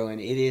that we grow in,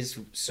 it is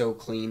so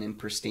clean and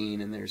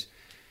pristine, and there's,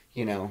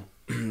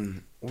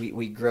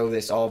 we grow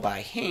this all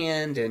by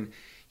hand, and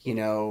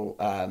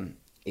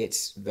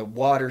it's, the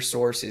water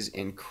source is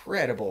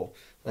incredible.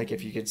 Like,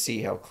 if you could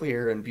see how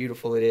clear and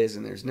beautiful it is,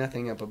 and there's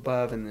nothing up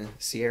above in the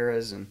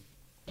Sierras, and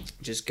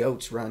just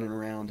goats running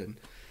around. And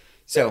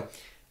so,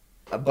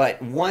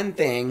 but one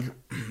thing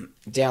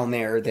down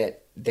there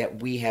that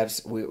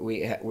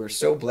we're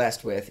so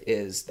blessed with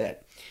is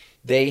that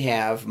they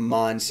have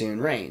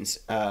monsoon rains,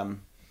 that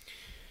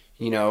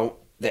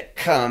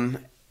come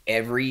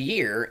every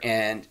year,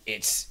 and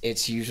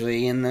it's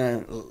usually in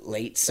the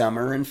late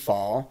summer and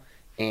fall,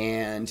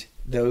 and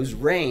those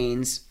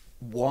rains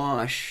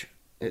wash,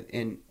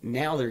 and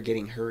now they're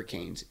getting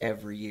hurricanes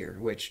every year,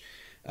 which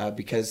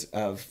because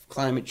of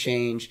climate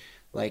change,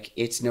 like,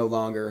 it's no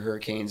longer,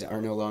 hurricanes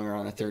are no longer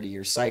on a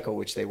 30-year cycle,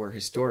 which they were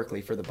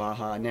historically for the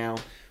Baja. Now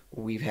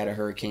we've had a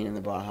hurricane in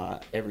the Baja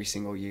every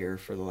single year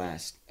for the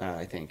last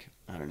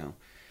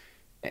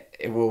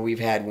we've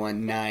had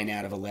one 9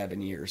 out of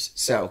 11 years.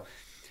 So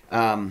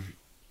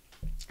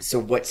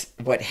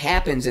what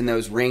happens in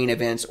those rain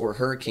events or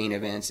hurricane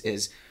events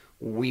is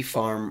we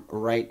farm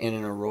right in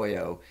an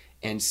arroyo,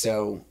 and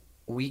so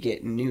we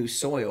get new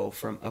soil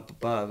from up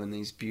above in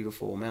these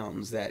beautiful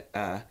mountains that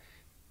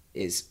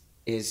is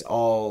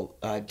all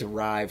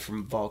derived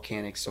from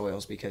volcanic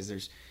soils, because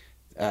there's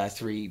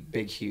 3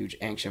 big, huge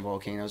ancient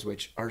volcanoes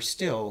which are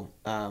still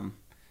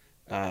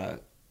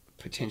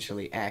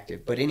potentially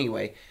active. But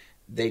anyway,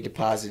 they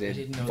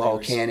deposited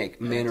volcanic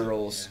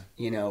minerals,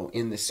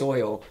 in the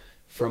soil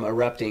from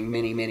erupting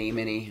many, many,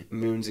 many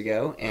moons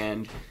ago,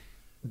 and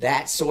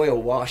that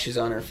soil washes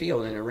on our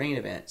field in a rain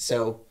event.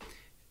 So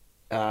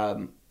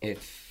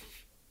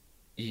if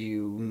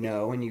you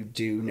know, and you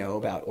do know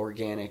about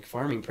organic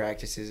farming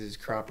practices, is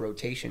crop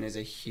rotation is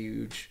a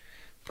huge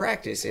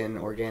practice in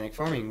organic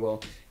farming.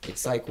 Well,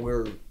 it's like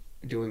we're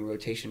doing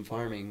rotation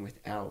farming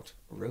without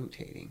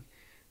rotating.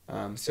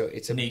 So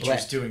it's a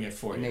Nature's doing it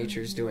for you.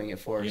 Nature's doing it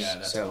for us. Yeah,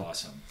 that's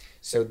awesome.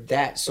 So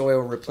that soil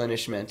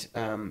replenishment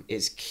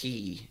is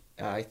key,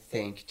 I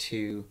think,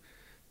 to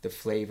the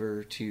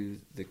flavor, to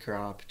the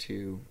crop,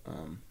 to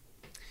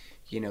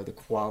the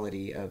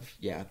quality of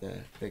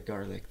the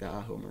garlic, the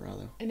ajo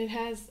morado. And it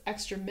has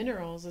extra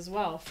minerals as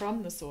well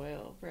from the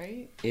soil,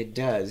 right? It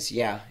does,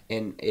 yeah,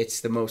 and it's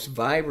the most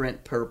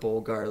vibrant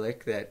purple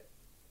garlic that,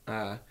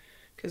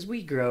 because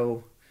we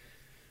grow,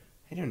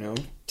 I don't know,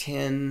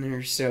 10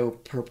 or so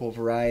purple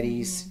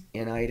varieties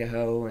in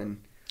Idaho,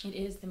 and It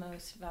is the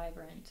most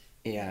vibrant.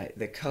 yeah,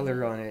 the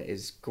color on it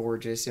is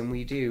gorgeous, and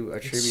we do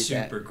attribute It's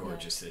super that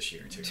gorgeous this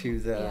year too.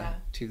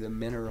 to the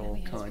mineral Yeah,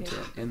 we had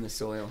content in the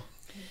soil.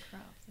 Good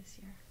crop this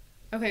year.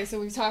 Okay, so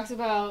we've talked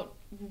about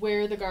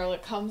where the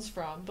garlic comes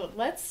from, but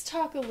let's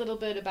talk a little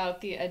bit about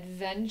the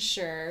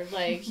adventure.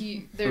 Like,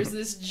 there's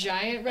this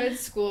giant red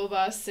school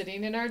bus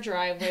sitting in our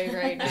driveway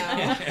right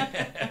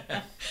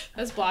now.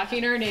 That's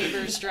blocking our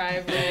neighbor's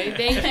driveway.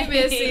 Thank you,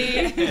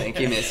 Missy. Thank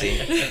you, Missy.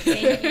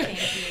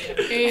 Thank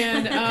you.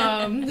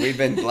 And We've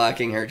been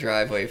blocking her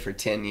driveway for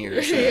 10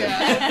 years now.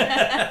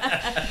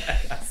 yeah.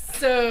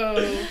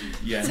 So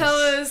Yes. tell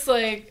us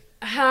like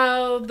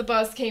how the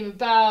bus came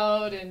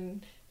about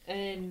and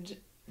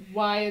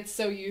why it's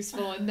so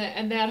useful and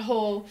that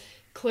whole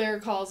Claire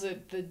calls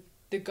it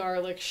the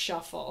garlic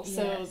shuffle.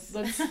 So Yes.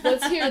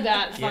 let's hear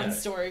that fun Yeah.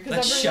 story because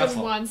Let's everyone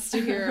shuffle. wants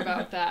to hear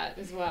about that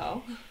as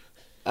well.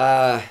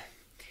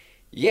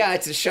 Yeah,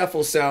 it's a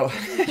shuffle. So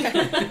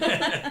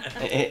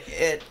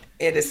it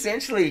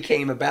essentially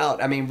came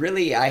about. I mean,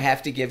 really, I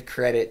have to give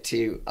credit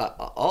to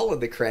all of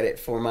the credit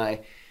for my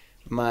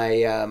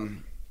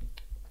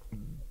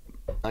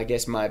I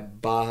guess my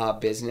Baja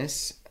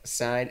business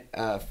side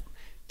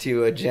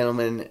to a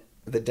gentleman,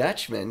 the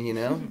Dutchman,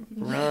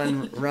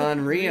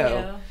 Ron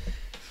Rio.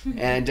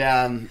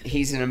 And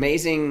he's an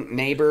amazing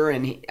neighbor,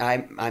 and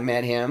I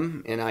met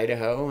him in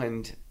Idaho,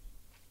 and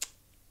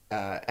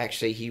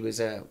actually he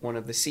was one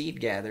of the seed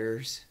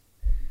gatherers.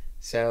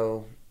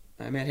 So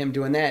I met him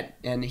doing that,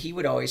 and he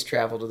would always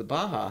travel to the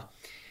Baja.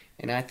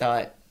 And I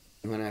thought,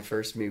 when I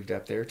first moved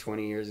up there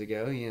 20 years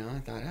ago, I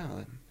thought,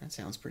 oh, that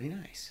sounds pretty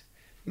nice.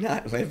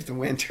 Not live the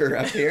winter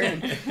up here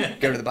and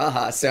go to the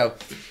Baja. So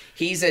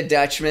he's a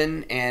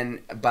Dutchman, and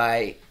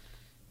by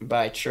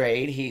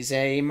trade, he's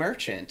a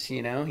merchant.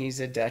 He's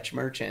a Dutch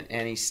merchant,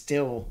 and he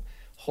still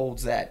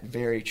holds that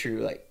very true.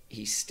 Like,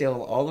 he's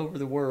still all over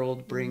the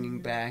world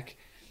bringing back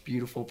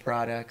beautiful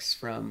products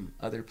from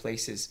other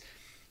places,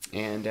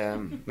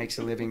 and makes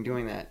a living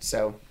doing that.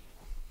 So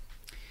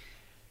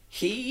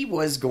he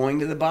was going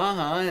to the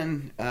Baja,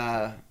 and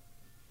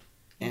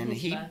in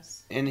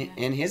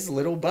his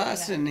little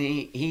bus, Yeah. and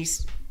he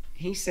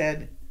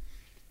said,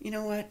 you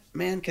know what,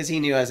 man, because he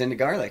knew I was into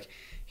garlic.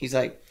 He's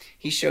like,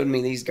 he showed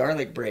me these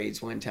garlic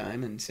braids one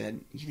time and said,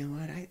 you know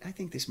what, I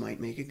think this might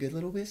make a good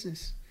little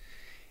business.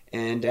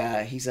 And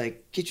he's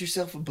like, get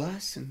yourself a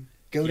bus and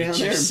go down Get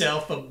there.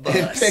 yourself a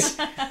bus.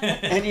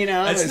 And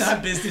That's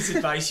not business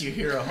advice you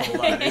hear a whole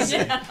lot, is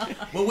it?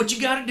 Well, what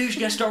you got to do is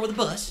you got to start with a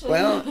bus.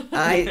 well,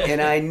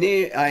 I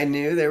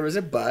knew there was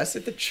a bus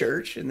at the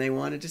church, and they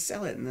wanted to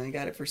sell it, and they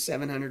got it for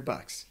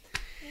 $700.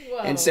 Whoa.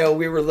 And so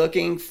we were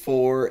looking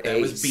for That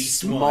a was beast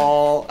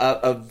small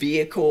a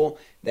vehicle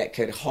that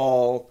could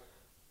haul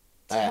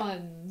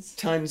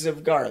tons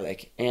of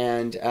garlic,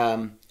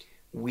 and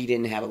we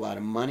didn't have a lot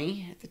of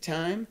money at the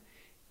time,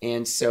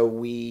 and so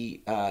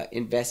we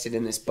invested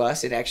in this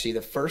bus. It actually,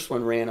 the first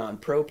one ran on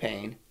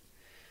propane.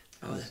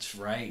 Oh, that's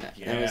right.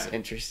 Yeah. That was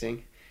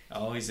interesting.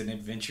 Always an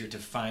adventure to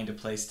find a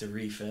place to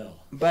refill.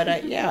 But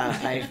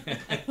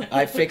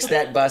I fixed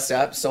that bus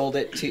up, sold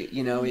it to,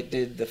 it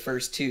did the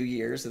first 2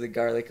 years of the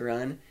garlic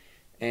run,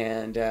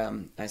 and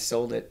I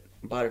sold it,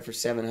 bought it for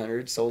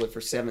 $700, sold it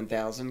for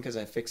 $7,000 because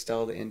I fixed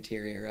all the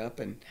interior up,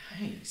 and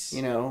Nice.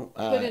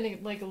 put in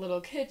like a little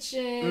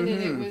kitchen, and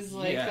it was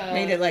like Yeah.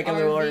 Made it like a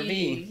little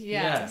RV.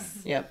 Yes.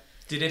 Yep,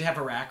 Did it have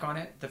a rack on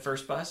it, the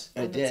first bus?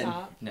 I On the did.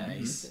 top.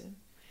 Nice. It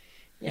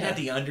Yeah. had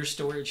the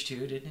understorage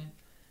too, didn't it?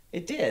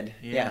 It did.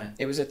 Yeah. Yeah.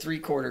 It was a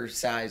 3/4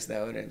 size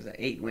though, and it was an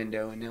 8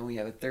 window, and now we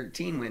have a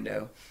 13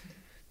 window.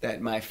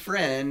 That my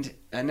friend,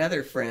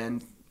 another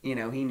friend, he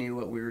knew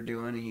what we were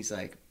doing, and he's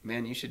like,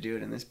 "Man, you should do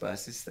it in this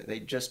bus. They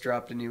just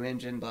dropped a new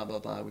engine, blah blah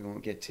blah. We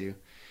won't get to,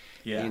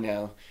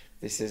 Yeah.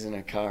 this isn't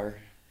a motor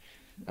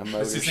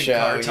This isn't show.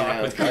 car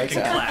talk with car Click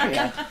and talk,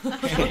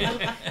 Clack.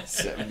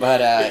 yeah. But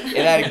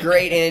it had a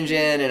great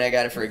engine, and I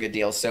got it for a good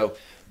deal. So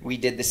we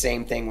did the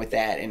same thing with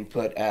that, and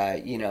put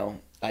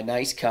a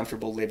nice,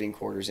 comfortable living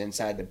quarters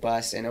inside the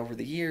bus. And over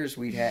the years,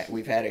 we've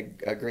had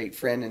a great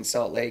friend in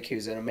Salt Lake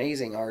who's an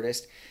amazing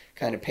artist,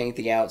 kind of paint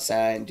the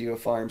outside and do a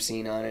farm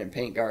scene on it and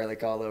paint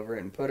garlic all over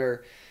it and put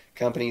her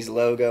company's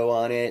logo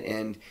on it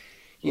and,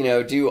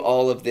 do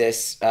all of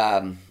this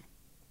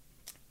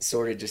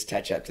sort of just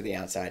touch up to the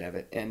outside of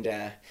it.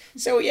 And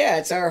so, yeah,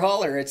 it's our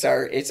hauler. It's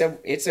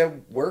a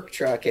work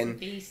truck, and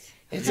Beast.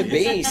 it's a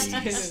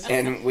beast.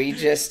 And we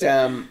just,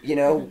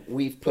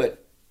 we've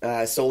put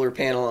solar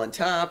panel on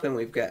top, and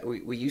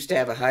we used to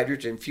have a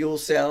hydrogen fuel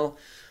cell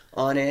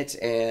on it,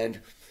 and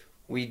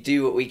we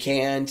do what we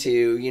can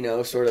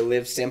to, sort of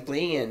live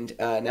simply and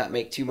not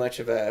make too much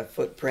of a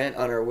footprint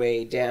on our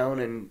way down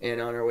and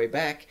on our way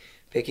back,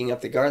 picking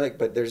up the garlic.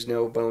 But there's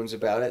no bones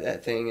about it.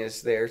 That thing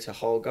is there to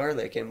haul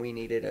garlic, and we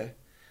needed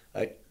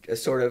a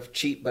sort of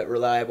cheap but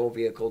reliable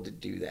vehicle to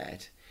do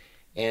that.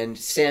 And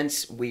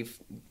since we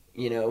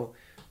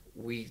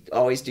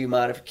always do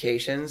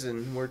modifications,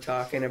 and we're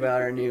talking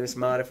about our newest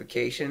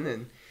modification.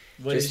 And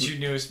what is your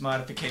newest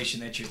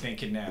modification that you're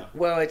thinking now?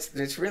 well,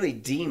 it's really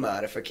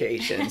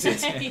de-modifications.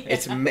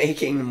 It's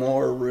making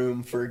more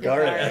room for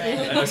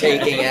garlic, Garlic.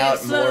 taking We've out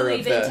more slowly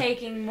of been the.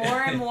 taking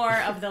more and more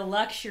of the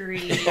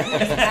luxury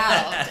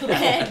out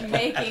and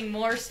making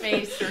more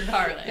space for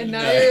garlic. And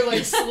now you're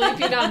like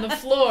sleeping on the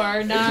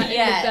floor, not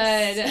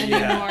Yes. in the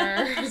bed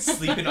anymore.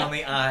 Sleeping on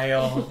the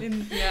aisle.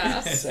 Yeah.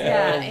 So,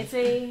 Yeah, it's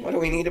a. what do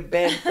we need a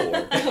bed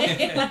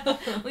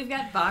for? We've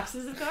got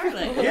boxes of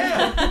garlic.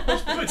 Yeah.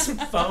 Put some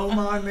foam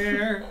on there.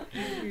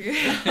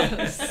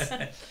 Yes.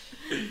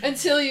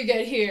 Until you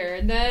get here,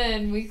 and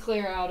then we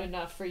clear out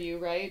enough for you,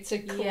 right? To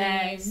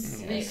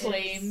Yes.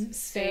 reclaim It's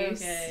space.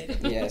 So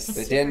good. Yes,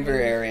 the Denver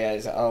area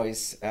is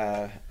always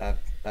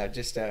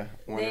just a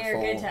wonderful. They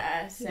are good to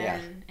us, Yeah.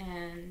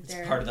 and It's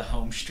they're part of the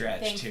home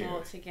stretch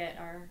thankful too. to get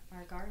our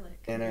garlic.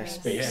 And our Yes.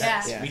 space.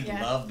 Yes, Yeah. we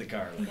Yeah. love the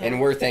garlic. Yeah. And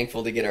we're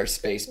thankful to get our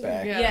space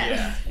back.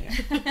 Yeah.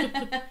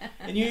 Yes.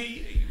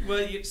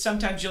 And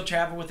sometimes you'll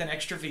travel with an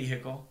extra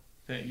vehicle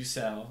that you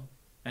sell.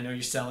 I know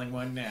you're selling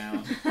one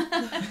now.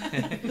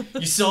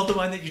 You sold the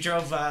one that you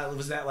drove.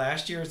 Was that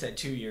last year or was that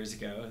 2 years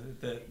ago?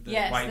 The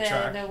Yes, white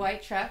truck. the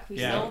white truck. We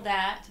Yeah. sold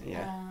that.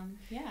 Yeah.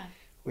 Yeah.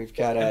 We've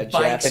got a And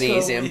bikes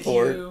Japanese go with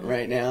import you.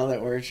 right now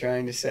that we're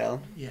trying to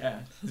sell. Yeah,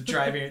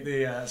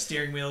 the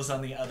steering wheel's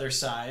on the other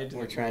side.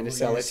 We're trying to We're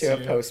sell it used to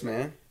a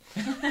postman.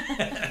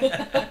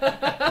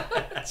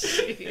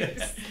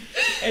 Jeez.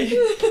 and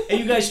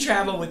you guys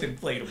travel with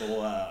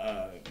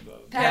inflatable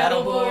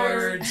paddle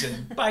boards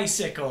and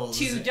bicycles.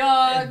 2 and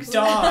dogs.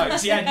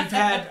 dogs, yeah. And you've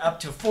had up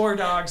to 4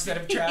 dogs that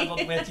have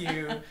traveled with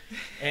you.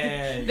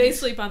 And They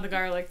sleep on the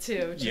garlic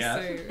too, just Yeah.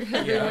 so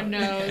everyone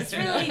knows. It's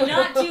really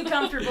not too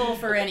comfortable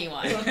for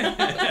anyone.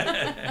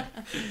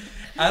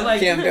 I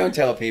like Kim, don't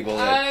tell people I'm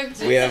that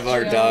just we have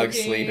our dogs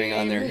joking. sleeping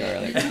on their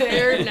garlic.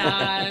 They're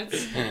not.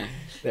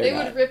 They're They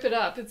not. would rip it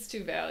up. It's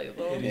too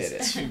valuable. It It is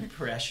is. too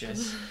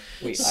precious.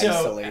 We So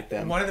isolate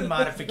them. one of the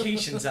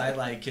modifications I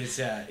like is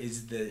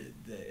the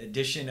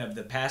addition of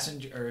the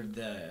passenger or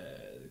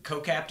the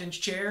co-captain's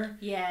chair,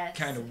 Yes.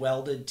 kind of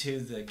welded to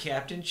the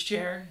captain's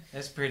chair.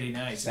 That's pretty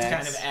nice. It's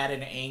kind of That's- at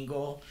an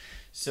angle.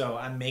 So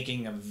I'm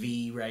making a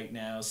V right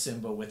now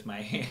symbol with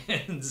my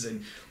hands,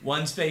 and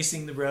one's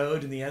facing the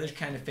road and the other's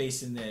kind of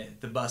facing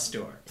the bus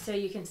door. So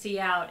you can see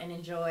out and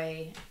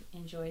enjoy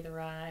the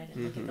ride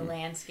and look at the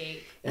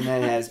landscape. And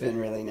that has been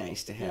really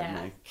nice to have Yeah.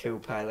 my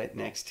co-pilot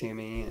next to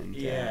me, and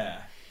Yeah,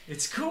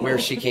 it's cool. where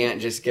she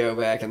can't just go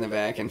back in the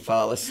back and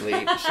fall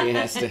asleep. She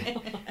has to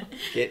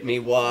get me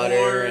water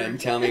Or- and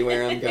tell me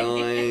where I'm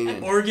going.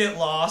 And or get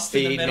lost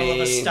in the Feed middle of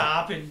a me.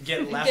 stop and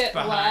get left Get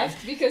behind.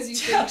 left because you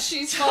think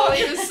she's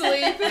falling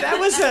asleep. That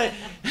was a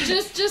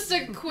Just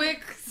a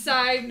quick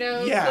side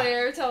note, Yeah.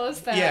 Claire. Tell us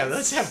that. Yeah,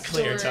 let's have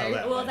Claire tell story.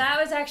 that. Well, that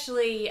was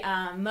actually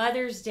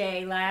Mother's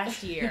Day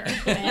last year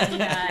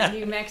in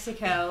New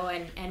Mexico,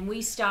 and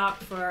we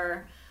stopped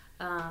for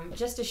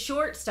just a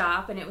short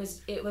stop, and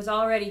it was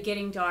already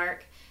getting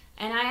dark,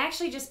 and I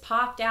actually just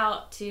popped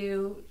out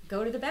to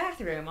go to the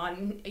bathroom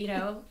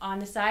on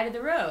the side of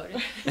the road,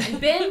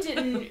 and Ben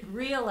didn't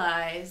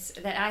realize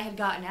that I had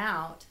gotten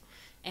out,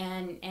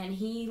 and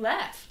he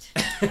left.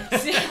 In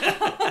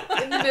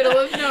the middle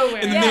of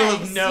nowhere. In the middle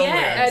of nowhere.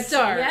 At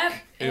dark. Yep.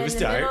 It was in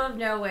the dark. middle of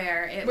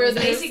nowhere. It Where was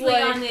there's, basically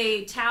like, on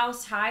the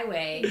Taos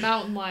Highway.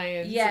 Mountain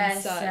lions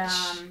Yes. and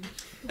such.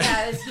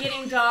 Yeah, it was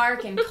getting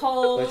dark and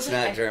cold. let's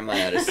not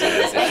dramatize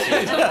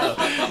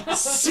it.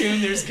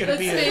 Soon there's gonna Let's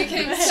be make a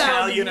him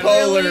sound Italian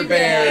Polar really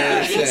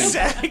bears bad. and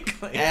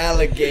exactly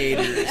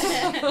alligators.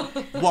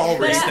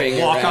 walrus that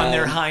Creeping walk on around.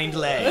 their hind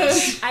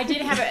legs. I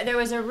did have there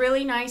was a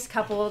really nice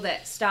couple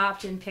that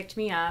stopped and picked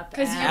me up.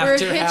 Because you and- were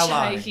After how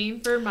long?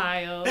 hitchhiking for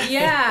miles.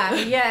 Yeah,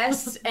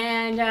 yes,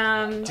 and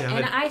Down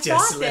I a thought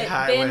desolate that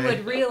highway. Ben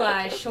would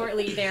realize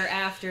shortly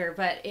thereafter,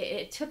 but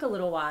it took a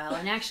little while.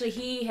 And actually,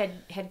 he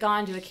had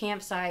gone to a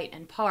campsite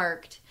and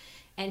parked,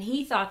 and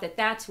he thought that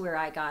that's where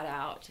I got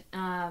out.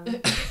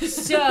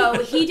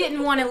 So he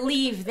didn't want to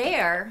leave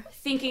there,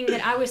 thinking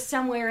that I was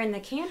somewhere in the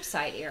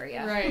campsite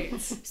area. Right.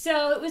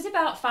 So it was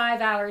about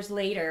 5 hours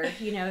later,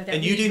 that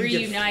And you we didn't get-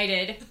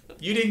 reunited.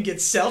 You didn't get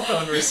cell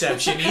phone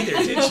reception either,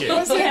 did you?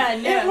 Yeah,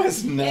 no. It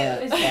was not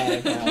It was-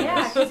 5 hours.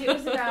 Yeah, because it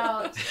was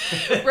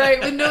about Right,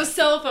 with no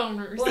cell phone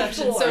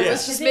reception, so it Yeah.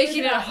 was just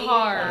making it about 8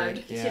 hard.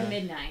 o'clock Yeah. to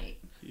midnight.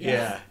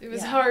 Yeah. It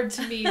was Yeah. hard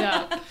to meet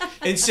up.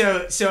 And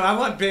so I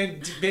want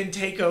Ben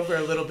take over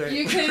a little bit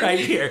You can- right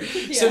here.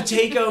 So Yeah.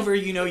 take over,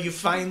 you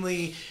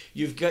finally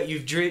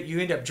you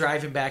end up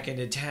driving back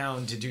into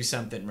town to do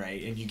something,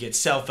 right? And you get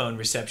cell phone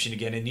reception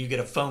again, and you get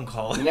a phone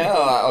call.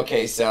 No,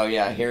 okay, so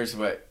yeah, here's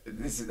what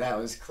that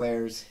was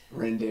Claire's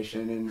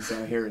rendition, and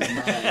so here is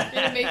mine. You're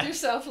gonna make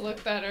yourself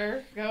look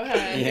better. Go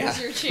ahead. Yeah.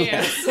 Here's your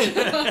chance.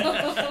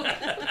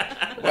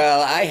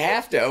 Well, I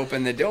have to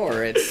open the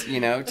door. It's,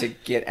 to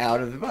get out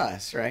of the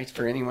bus, right?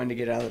 For anyone to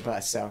get out of the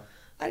bus. So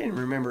I didn't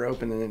remember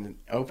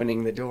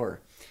opening the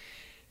door.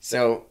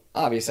 So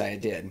obviously I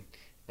did.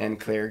 And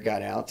Claire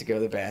got out to go to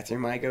the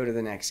bathroom. I go to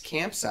the next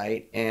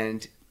campsite,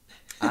 and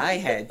I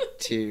had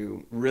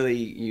to really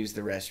use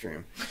the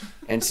restroom.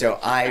 And so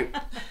I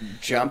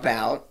jump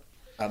out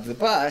of the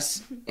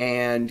bus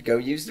and go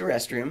use the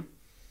restroom.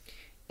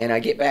 And I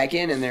get back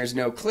in, and there's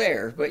no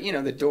Claire. But,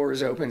 the door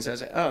is open, so I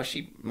was like, oh,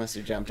 she must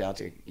have jumped out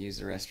to use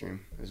the restroom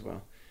as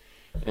well.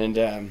 And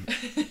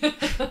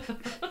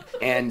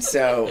and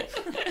so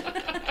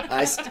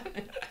I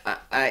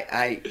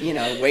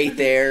wait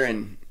there,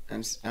 and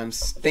I'm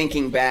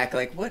thinking back,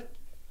 like, what?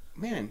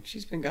 Man,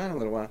 she's been gone a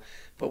little while.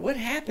 But what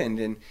happened?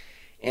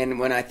 And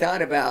when I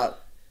thought about,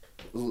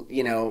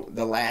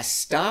 the last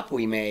stop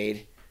we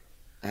made,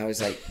 I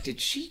was like, did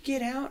she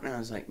get out? And I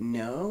was like,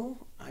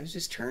 no. I was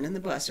just turning the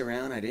bus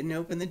around. I didn't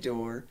open the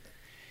door.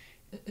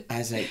 I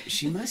was like,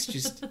 she must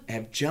just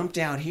have jumped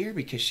out here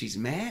because she's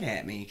mad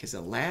at me, because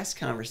the last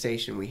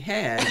conversation we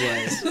had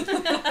was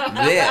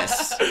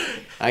this.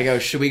 I go,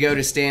 should we go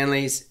to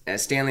Stanley's?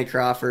 Stanley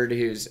Crawford,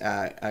 who's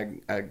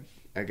a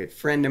good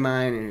friend of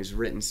mine and who's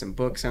written some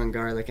books on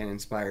garlic and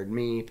inspired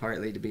me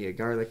partly to be a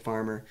garlic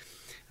farmer,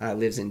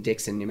 lives in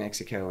Dixon, New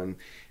Mexico. And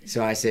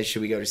so I said,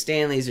 should we go to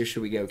Stanley's or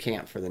should we go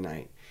camp for the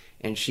night?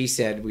 And she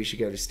said we should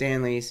go to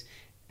Stanley's.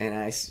 And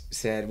I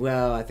said,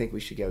 well, I think we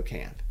should go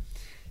camp.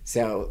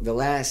 So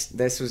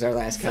this was our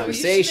last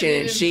conversation, you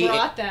and she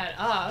brought that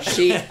up.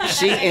 She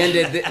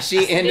ended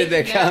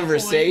the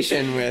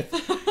conversation with,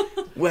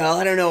 well,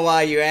 I don't know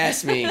why you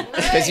asked me,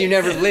 because you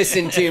never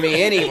listened to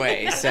me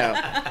anyway. So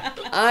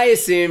I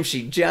assume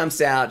she jumps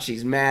out,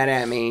 she's mad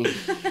at me,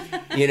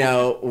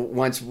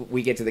 once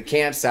we get to the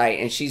campsite,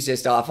 and she's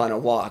just off on a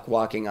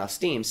walking off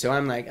steam. So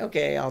I'm like,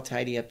 okay, I'll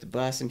tidy up the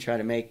bus and try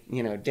to make,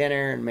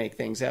 dinner and make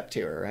things up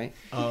to her, right?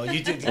 Oh,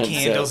 you did the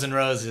candles and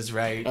roses,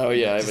 right? Oh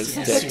yeah, it was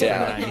decked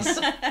out. Nice.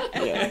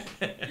 Yeah,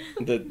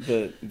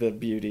 the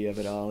beauty of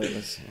it all.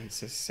 It's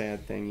a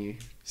sad thing you.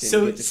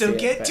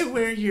 Get to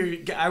where you're.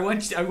 I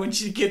want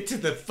you to get to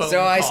the phone.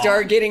 So I call.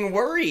 start getting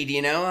worried.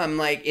 I'm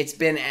like, it's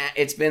been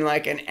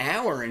like an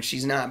hour and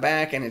she's not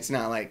back, and it's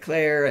not like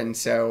Claire, and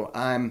so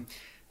I'm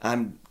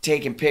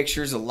taking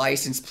pictures of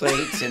license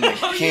plates in the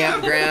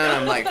campground.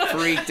 I'm like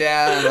freaked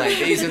out. I'm like,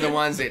 these are the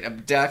ones that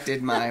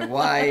abducted my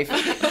wife.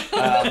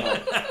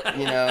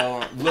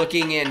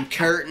 Looking in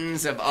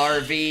curtains of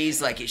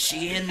RVs, like, is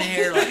she in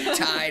there, like,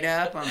 tied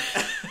up? I'm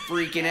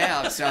freaking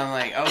out. So I'm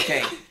like,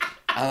 okay.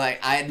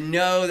 I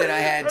know that I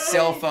had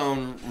cell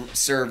phone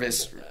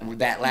service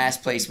that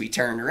last place we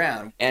turned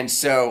around. And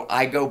so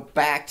I go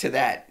back to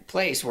that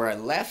place where I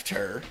left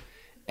her,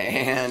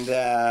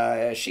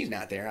 and she's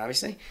not there,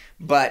 obviously.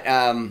 But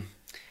I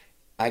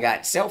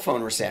got cell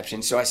phone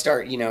reception, so I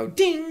start,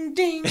 ding, ding,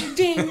 ding,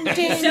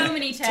 ding. So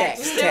many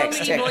texts, so many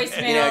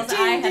voicemails ding,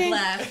 I had ding.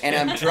 left. And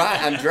I'm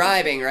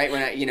driving, right,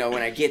 when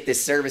I get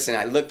this service, and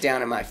I look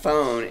down at my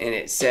phone, and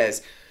it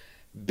says,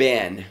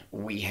 Ben,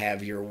 we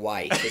have your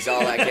wife, is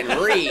all I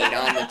can read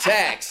on the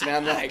text. And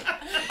I'm like,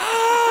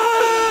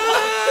 ah!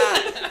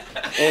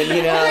 And,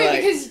 Right,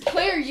 because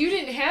Claire, you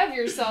didn't have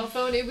your cell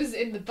phone. It was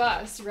in the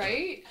bus,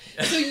 right?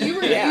 So you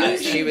were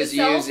using the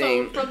cell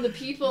phone from the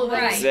people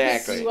that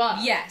picked you up.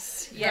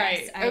 Yes.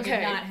 Right. I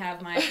did not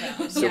have my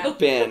phone. So,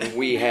 Ben,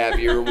 we have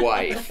your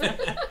wife.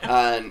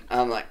 And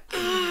I'm like,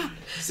 ah.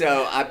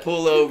 So I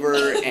pull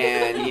over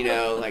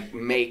and,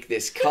 make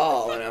this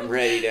call, and I'm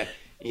ready to...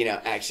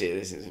 actually,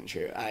 this isn't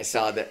true. I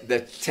saw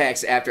the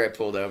text after I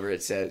pulled over.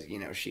 It says,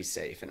 she's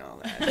safe and all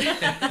that.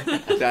 I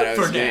thought I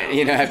was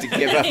going to, have to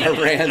give up a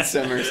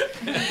ransom or,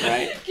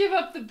 right? Give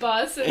up the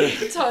bus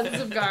and tons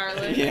of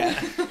garlic. Yeah.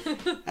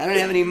 I don't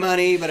have any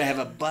money, but I have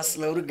a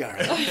busload of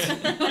garlic.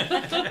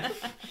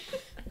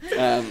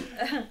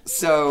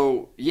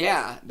 So,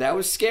 yeah, that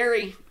was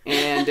scary.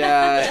 And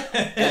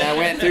I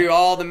went through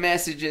all the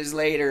messages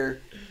later,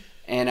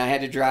 and I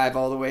had to drive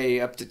all the way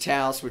up to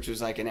Taos, which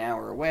was like an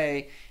hour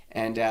away.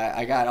 And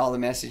I got all the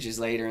messages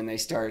later, and they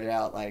started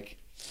out like,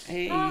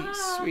 hey,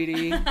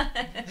 sweetie,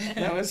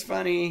 that was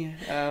funny,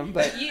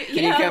 but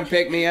can you come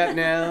pick me up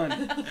now?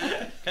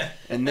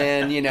 And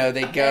then,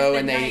 they go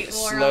and they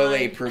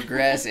slowly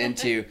progress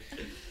into,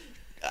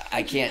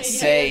 I can't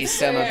say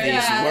some of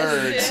these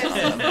words,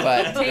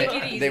 but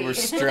they were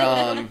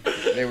strong.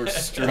 They were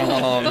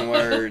strong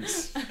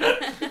words.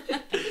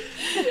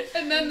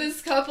 And then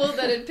this couple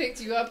that had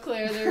picked you up,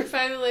 Claire, they were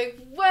finally like,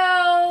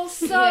 well,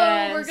 so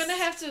we're going to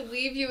have to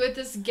leave you at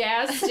this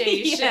gas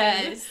station.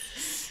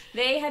 Yes.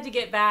 they had to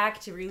get back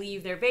to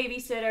relieve their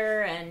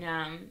babysitter, and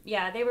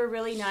they were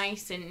really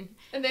nice, and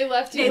they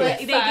left you they like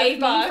gave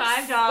me $5.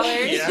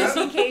 $5 just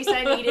in case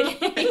I needed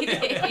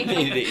anything.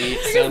 Needed to eat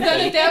Because something.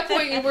 then at that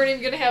point you weren't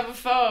even gonna have a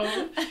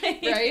phone,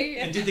 right?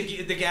 And did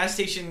the gas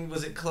station,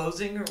 was it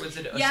closing or was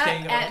it Yeah,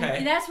 staying okay?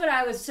 and that's what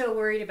I was so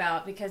worried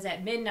about, because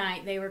at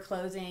midnight they were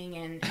closing,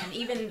 and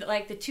even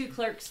like the two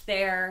clerks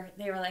there,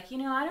 they were like,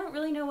 I don't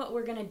really know what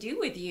we're gonna do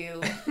with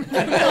you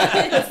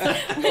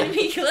when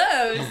we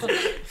close.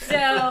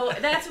 So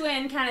that's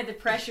when kind of the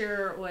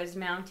pressure was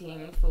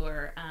mounting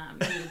for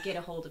me to get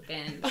a hold of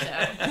Ben. So,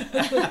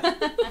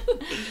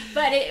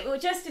 but it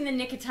was just in the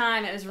nick of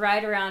time. It was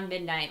right around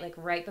midnight, like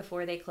right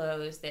before they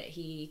closed, that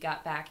he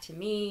got back to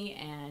me,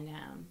 and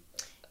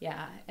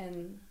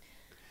and.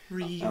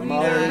 I'm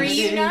always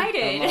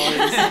Reunited.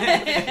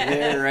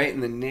 there right in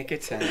the nick of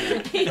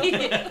time.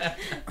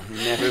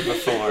 Never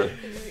before.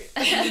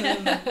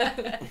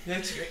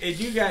 That's great. And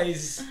you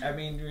guys, I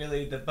mean,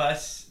 really, the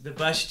bus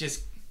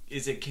just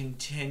is a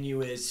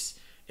continuous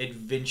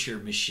adventure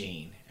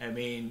machine. I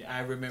mean, I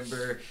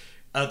remember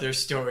other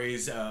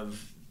stories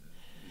of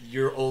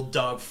your old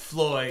dog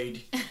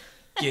Floyd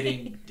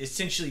getting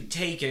essentially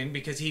taken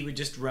because he would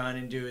just run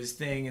and do his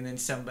thing, and then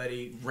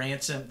somebody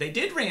they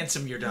did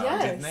ransom your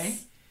dog, didn't they?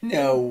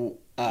 No.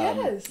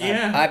 Yes.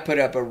 Yeah. I put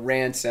up a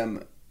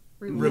ransom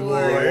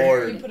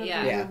Reward. You put up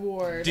Yeah. a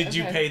reward. Did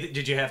you Okay.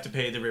 did you have to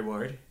pay the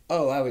reward?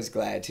 Oh, I was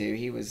glad to.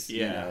 He was,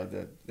 Yeah.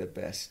 the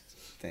best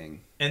thing.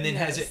 And then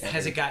Yes.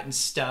 has it gotten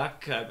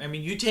stuck? I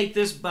mean, you take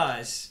this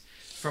bus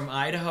from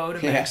Idaho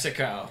to Yeah.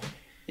 Mexico,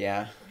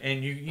 Yeah.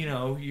 and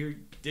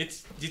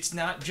it's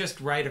not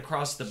just right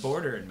across the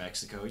border in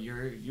Mexico.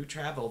 You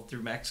travel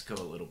through Mexico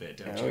a little bit,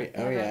 don't you?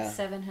 Oh, yeah. About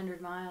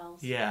 700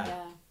 miles.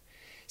 Yeah.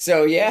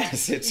 So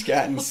yes, it's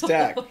gotten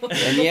stuck,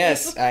 and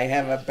yes, I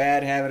have a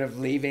bad habit of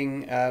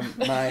leaving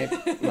my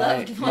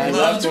Loved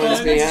loved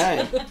ones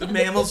behind. The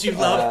mammals you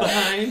love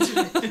behind.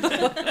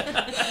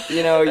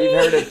 You've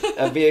heard of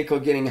a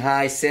vehicle getting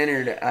high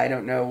centered. I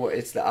don't know.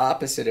 It's the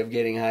opposite of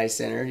getting high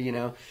centered.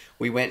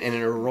 We went in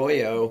an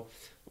arroyo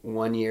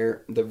one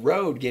year. The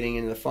road getting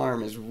into the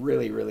farm is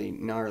really, really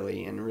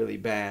gnarly and really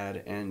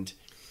bad, and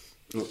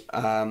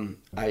I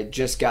had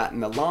just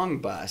gotten the long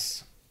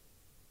bus.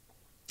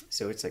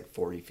 So it's like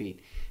 40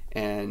 feet.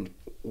 And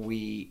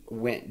we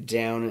went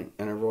down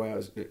an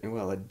arroyo,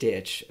 a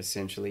ditch,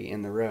 essentially,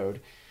 in the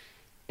road.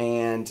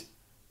 And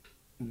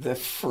the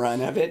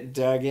front of it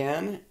dug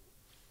in,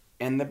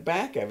 and the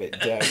back of it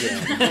dug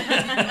in.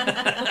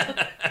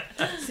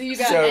 So you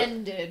got So-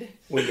 ended.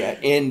 We got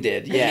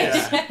ended,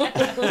 yes.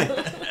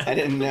 I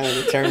didn't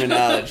know the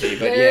terminology,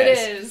 but There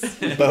yes.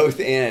 it is. Both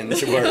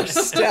ends were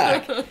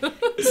stuck.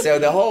 So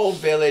the whole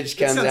village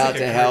comes sounds out like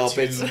to a help.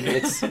 cartoon.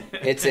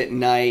 It's at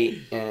night,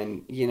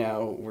 and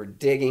we're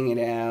digging it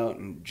out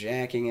and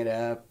jacking it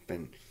up,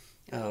 and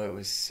it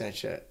was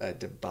such a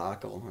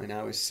debacle, and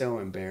I was so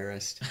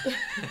embarrassed.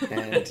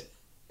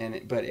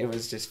 But it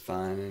was just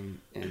fun,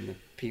 and the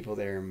people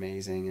there are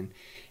amazing,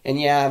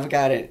 and yeah, I've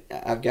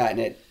gotten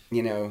it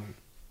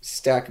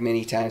stuck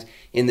many times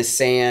in the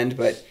sand,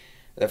 but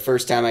the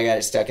first time I got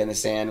it stuck in the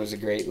sand was a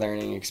great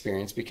learning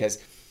experience, because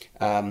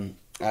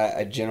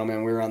a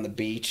gentleman, we were on the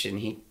beach, and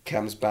he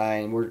comes by,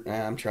 and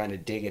I'm trying to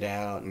dig it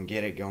out and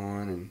get it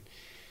going and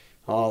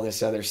all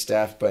this other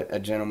stuff, but a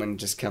gentleman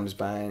just comes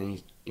by,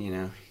 and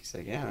he's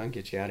like, yeah, I'll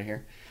get you out of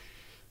here.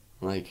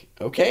 I'm like,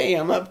 okay,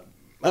 I'm up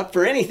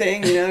for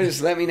anything,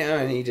 just let me know.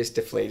 And he just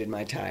deflated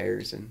my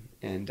tires,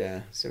 and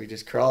so he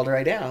just crawled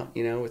right out,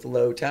 with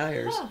low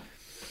tires. Huh.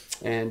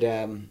 And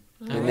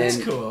that's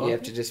then cool. you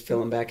have to just fill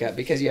them back up,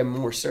 because you have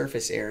more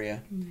surface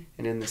area,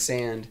 and in the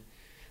sand,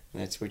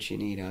 that's what you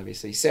need,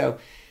 obviously. So,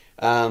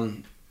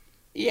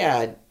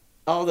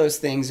 all those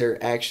things are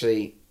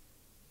actually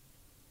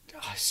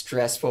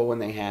stressful when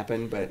they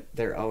happen, but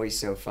they're always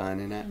so fun.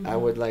 And I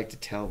would like to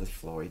tell the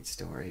Floyd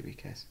story,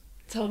 because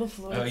Tell the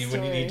Floyd Oh, you story.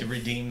 wouldn't need to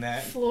redeem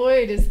that.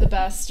 Floyd is the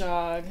best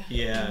dog.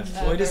 Yeah,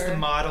 Floyd is the Ever.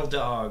 model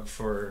dog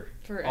for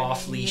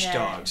off-leash Yes.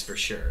 dogs, for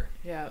sure.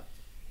 Yeah.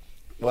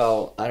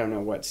 well, I don't know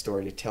what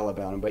story to tell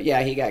about him, but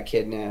yeah, he got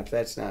kidnapped.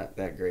 That's not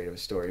that great of a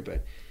story,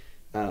 but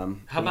How we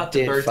about the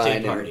did birthday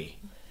find him. party?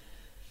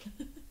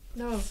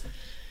 No.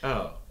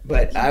 Oh,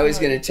 But I was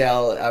going to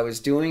tell, I was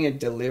doing a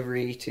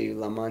delivery to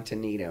La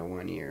Montanita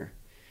one year.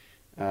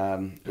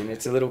 And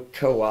it's a little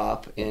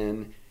co-op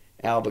in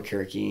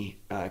Albuquerque,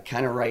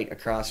 kind of right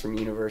across from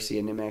University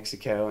of New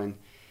Mexico.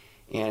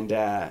 And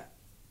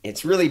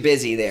it's really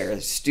busy there.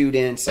 There's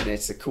students, and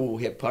it's a cool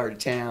hip part of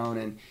town.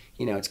 And,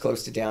 it's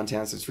close to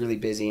downtown, so it's really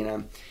busy. And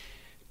I'm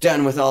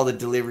done with all the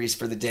deliveries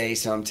for the day,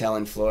 so I'm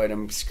telling Floyd,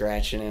 I'm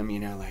scratching him,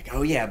 like,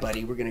 oh yeah,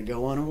 buddy, we're going to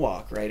go on a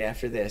walk right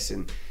after this.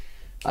 And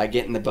I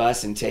get in the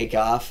bus and take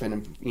off,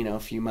 and a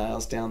few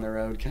miles down the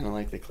road, kind of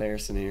like the Claire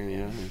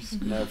scenario,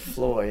 there's no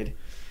Floyd.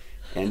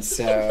 And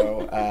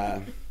so,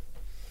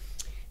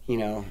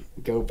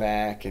 go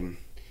back, and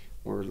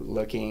we're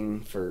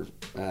looking for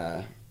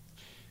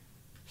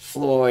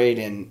Floyd,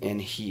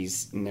 and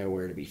he's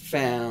nowhere to be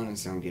found, and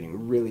so I'm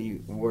getting really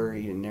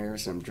worried and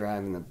nervous. I'm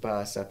driving the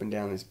bus up and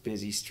down this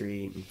busy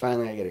street, and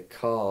finally I get a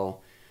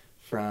call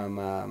from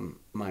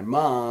my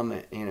mom,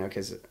 you know,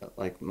 because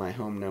like my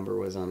home number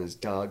was on his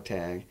dog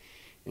tag,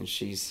 and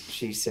she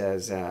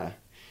says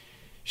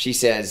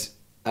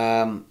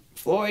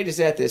Floyd is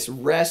at this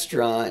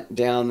restaurant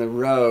down the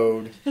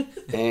road,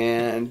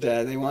 and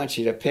they want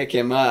you to pick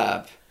him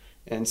up.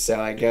 And so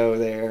I go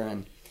there,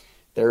 and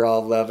they're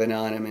all loving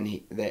on him,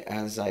 and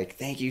I was like,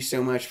 thank you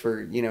so much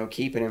for, you know,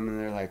 keeping him. And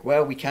they're like,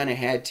 well, we kind of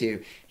had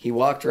to. He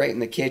walked right in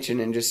the kitchen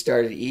and just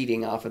started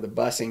eating off of the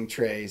busing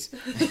trays.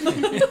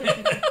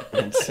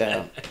 And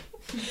so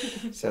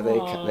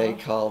they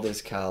called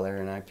his collar,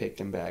 and I picked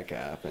him back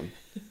up.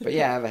 But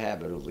yeah, I have a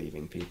habit of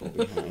leaving people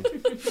behind.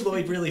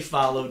 Floyd really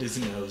followed his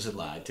nose a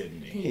lot,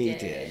 didn't he? He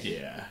did.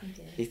 Yeah.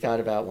 He thought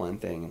about one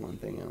thing and one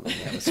thing only.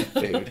 That was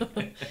food.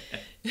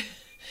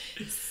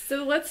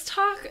 So let's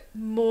talk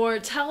more,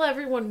 tell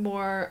everyone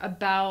more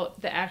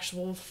about the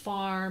actual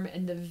farm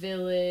and the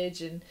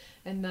village and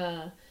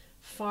the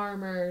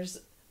farmers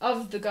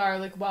of the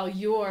garlic while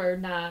you're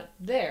not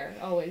there.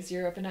 Always,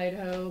 you're up in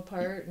Idaho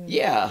part.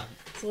 Yeah.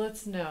 So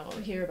let's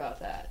hear about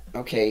that.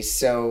 Okay,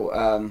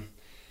 so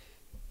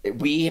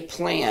we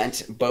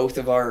plant both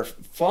of our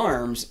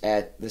farms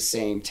at the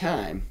same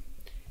time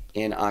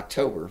in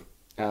October.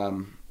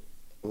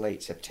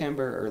 Late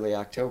September, early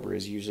October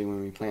is usually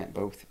when we plant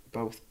both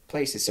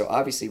places. So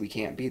obviously we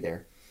can't be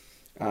there.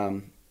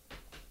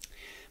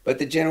 But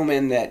the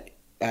gentleman that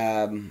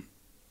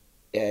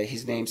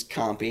his name's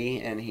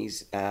Compy, and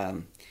he's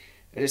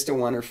just a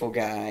wonderful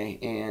guy,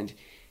 and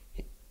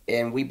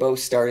we both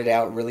started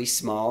out really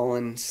small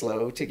and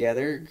slow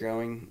together,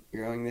 growing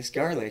this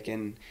garlic,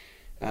 and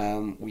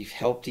we've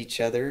helped each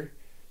other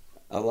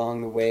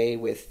along the way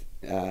with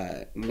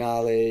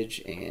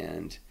knowledge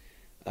and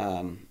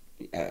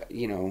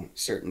you know,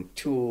 certain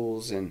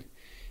tools and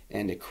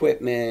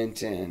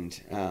equipment and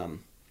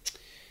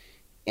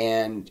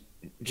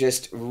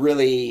just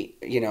really,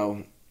 you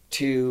know,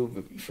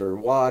 tube for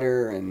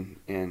water and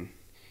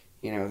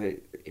you know,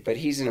 but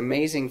he's an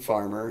amazing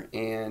farmer,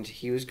 and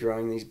he was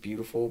growing these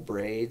beautiful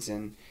braids,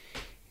 and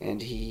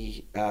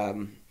he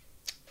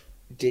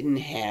didn't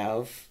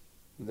have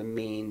the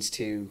means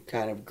to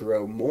kind of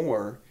grow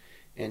more,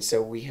 and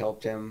so we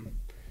helped him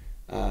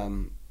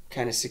kind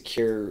of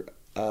secure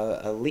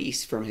a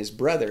lease from his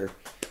brother,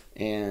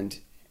 and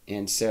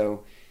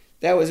so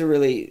that was a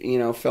really, you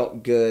know,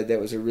 felt good.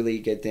 That was a really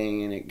good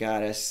thing, and it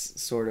got us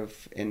sort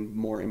of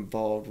more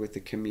involved with the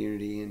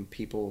community, and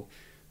people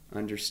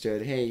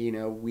understood, hey, you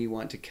know, we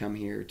want to come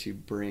here to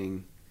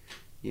bring,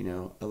 you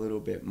know, a little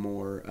bit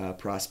more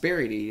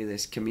prosperity to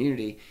this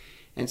community.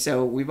 And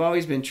so we've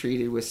always been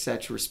treated with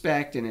such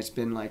respect, and it's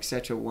been like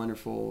such a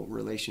wonderful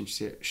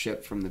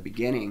relationship from the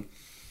beginning.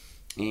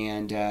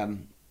 And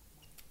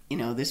you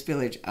know, this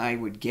village, I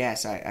would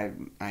guess, I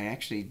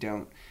actually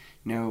don't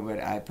know,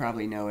 but I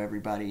probably know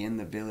everybody in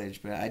the village,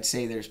 but I'd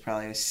say there's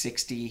probably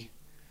 60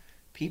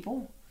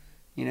 people,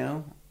 you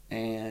know,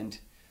 and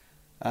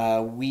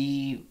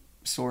we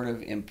sort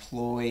of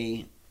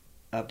employ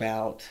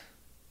about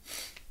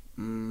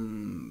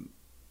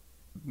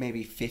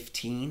maybe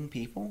 15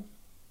 people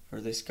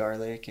for this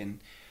garlic, and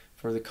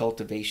for the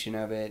cultivation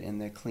of it, and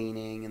the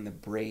cleaning and the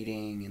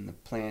braiding and the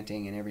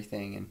planting and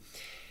everything.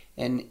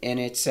 And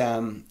it's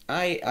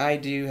I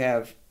do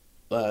have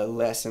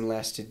less and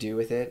less to do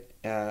with it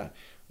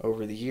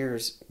over the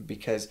years,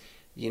 because,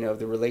 you know,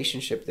 the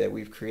relationship that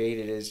we've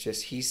created is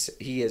just,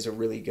 he is a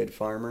really good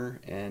farmer,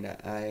 and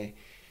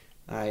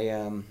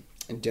I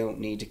don't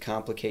need to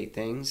complicate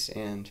things,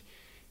 and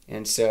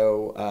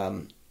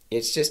so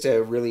it's just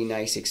a really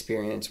nice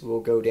experience. We'll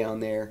go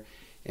down there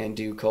and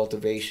do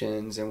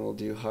cultivations, and we'll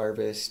do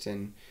harvest,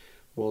 and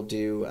we'll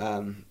do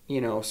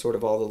you know, sort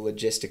of all the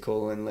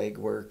logistical and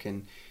legwork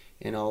and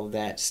all of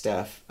that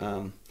stuff.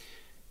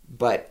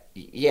 But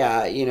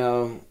yeah, you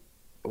know,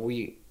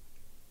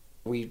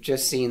 we've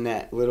just seen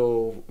that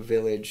little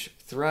village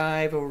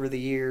thrive over the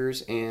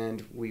years,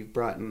 and we've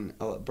brought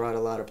a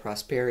lot of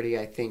prosperity,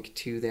 I think,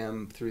 to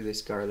them through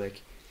this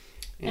garlic.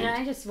 And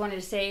I just wanted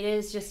to say, it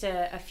is just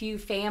a few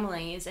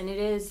families, and it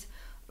is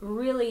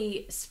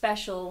really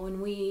special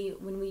when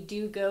we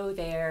do go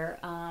there.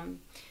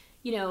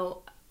 You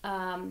know,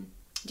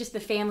 just the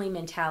family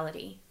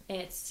mentality.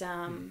 It's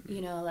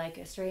you know, like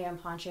Estrella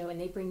and Pancho, and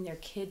they bring their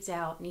kids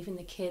out, and even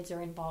the kids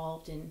are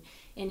involved in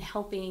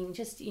helping,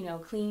 just, you know,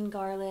 clean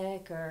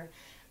garlic,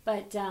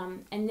 but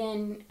and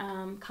then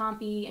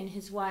Compy and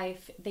his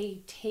wife,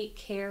 they take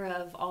care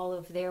of all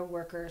of their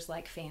workers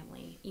like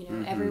family. You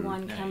know,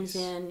 everyone comes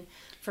in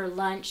for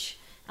lunch.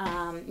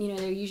 You know,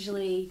 they're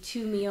usually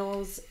 2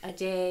 meals a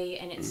day,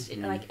 and it's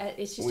like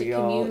it's just we a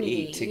community. all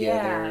eat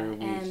together,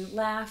 and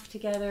laugh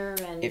together.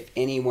 And if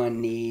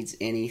anyone needs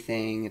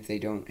anything, if they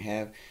don't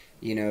have,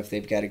 you know, if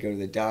they've got to go to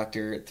the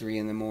doctor at 3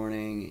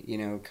 a.m, you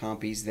know,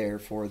 Compy's there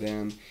for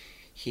them.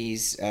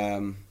 He's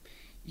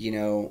you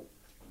know,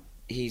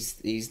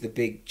 he's the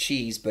big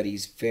cheese, but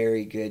he's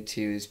very good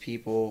to his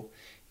people.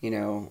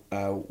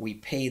 we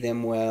pay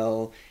them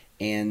well,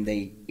 and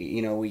they,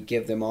 we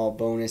give them all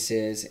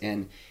bonuses,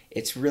 and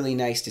it's really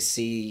nice to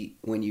see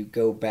when you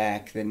go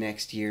back the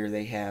next year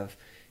they have,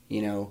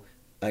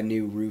 a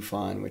new roof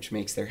on, which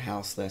makes their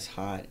house less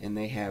hot, and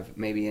they have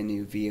maybe a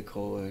new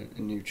vehicle, a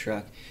new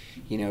truck,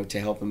 to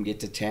help them get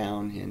to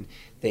town, and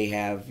they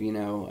have,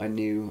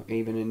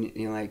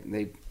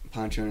 like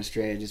Pancho and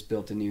Estrella just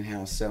built a new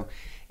house, so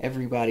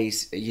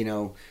everybody's,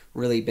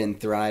 really been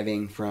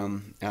thriving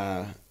from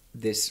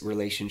this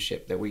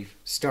relationship that we've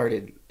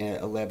started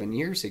 11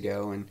 years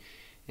ago,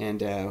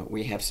 and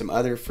we have some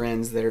other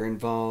friends that are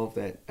involved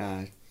that,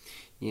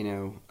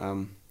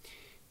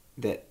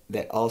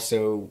 that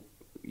also,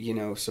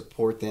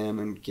 support them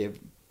and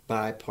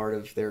buy part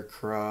of their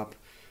crop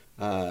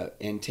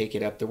and take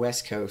it up the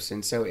West Coast.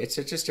 And so it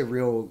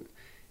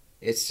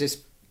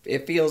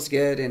feels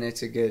good, and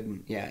it's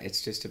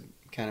just a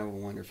kind of a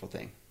wonderful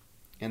thing.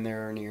 And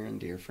they're our near and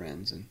dear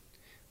friends, and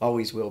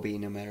always will be,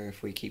 no matter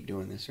if we keep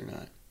doing this or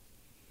not.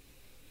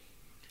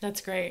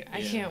 That's great.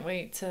 I can't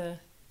wait to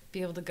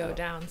be able to go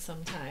down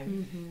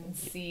sometime and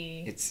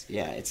see. It's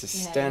a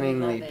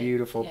stunningly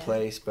beautiful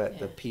place, but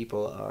the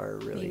people are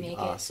really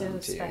awesome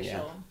too.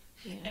 Special.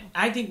 Yeah.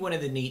 I think one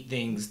of the neat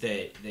things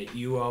that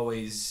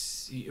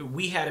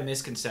we had a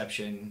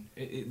misconception,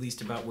 at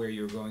least about where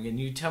you were going, and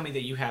you tell me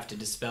that you have to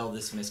dispel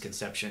this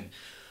misconception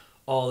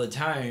all the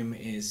time,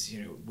 is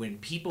when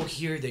people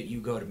hear that you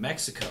go to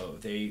Mexico,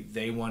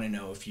 they want to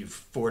know if you've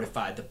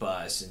fortified the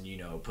bus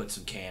and put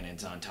some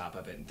cannons on top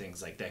of it and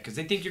things like that, because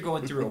they think you're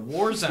going through a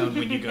war zone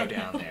when you go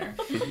down there.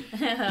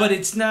 But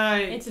it's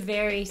not. It's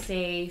very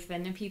safe,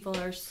 and the people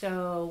are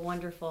so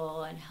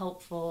wonderful and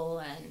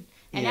helpful,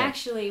 and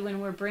actually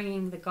when we're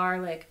bringing the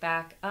garlic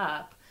back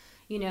up,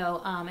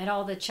 at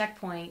all the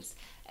checkpoints,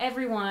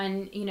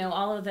 everyone,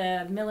 all of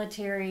the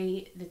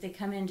military that they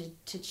come in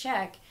to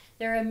check,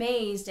 they're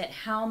amazed at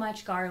how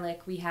much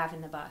garlic we have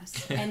in the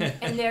bus. And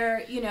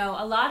they're,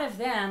 a lot of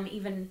them,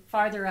 even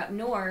farther up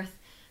north,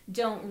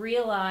 don't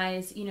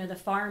realize, the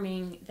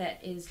farming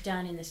that is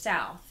done in the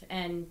South.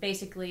 And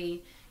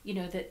basically,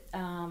 they're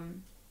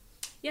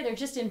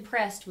just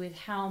impressed with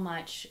how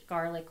much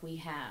garlic we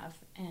have.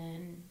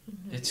 And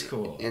it's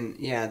cool. And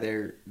we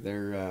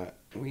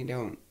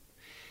don't,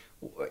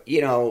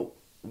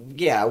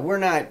 we're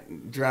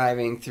not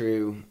driving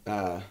through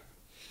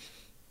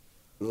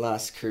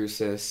Las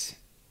Cruces,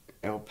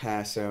 El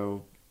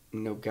Paso,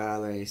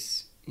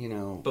 Nogales,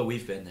 But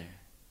we've been there.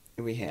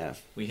 We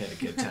have. We had a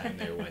good time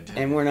there one time.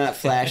 And we're not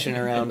flashing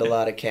around a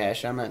lot of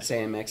cash. I'm not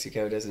saying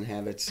Mexico doesn't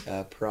have its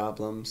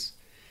problems,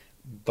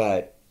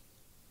 but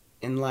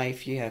in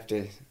life you have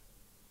to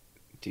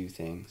do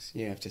things.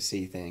 You have to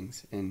see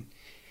things and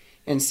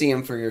see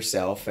them for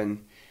yourself.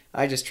 And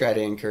I just try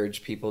to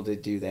encourage people to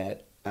do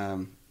that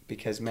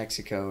because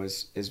Mexico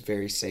is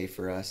very safe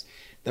for us.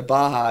 The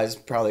Baja is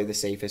probably the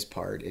safest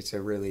part. It's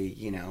a really,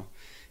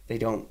 they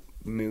don't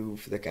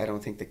move. I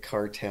don't think the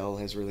cartel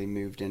has really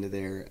moved into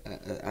there.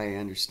 I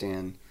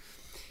understand,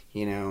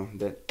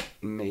 that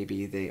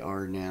maybe they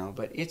are now,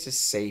 but it's a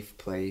safe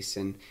place,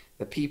 and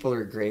the people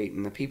are great,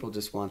 and the people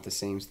just want the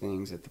same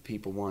things that the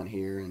people want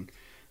here. And,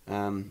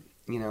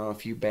 a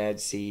few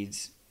bad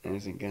seeds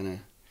isn't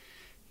gonna,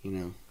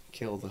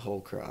 kill the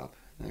whole crop.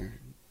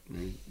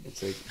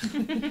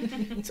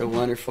 It's a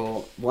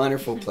wonderful,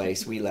 wonderful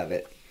place. We love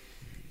it.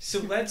 So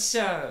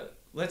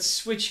let's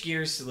switch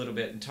gears a little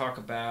bit and talk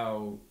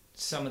about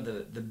some of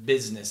the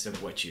business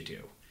of what you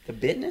do. The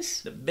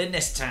business? The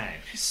business time.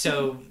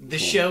 So the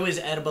show is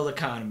Edible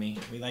Economy.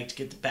 We like to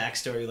get the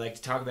backstory. We like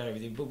to talk about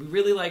everything, but we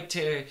really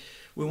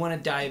we want to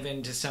dive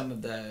into some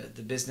of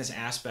the business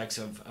aspects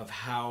of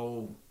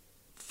how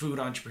food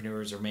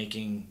entrepreneurs are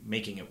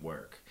making it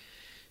work.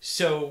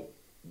 So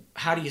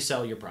how do you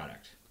sell your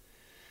product?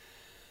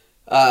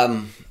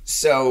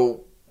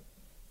 So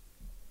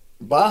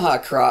Baja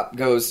crop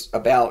goes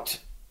about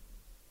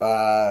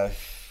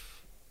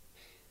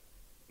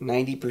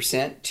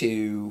 90%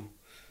 to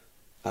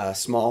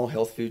small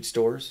health food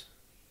stores,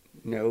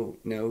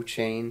 no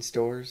chain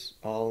stores,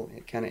 all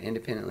kind of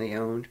independently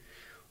owned,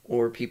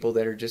 or people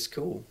that are just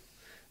cool.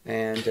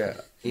 And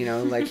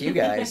like you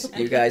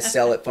guys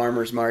sell at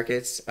farmers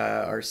markets.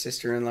 Our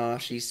sister-in-law,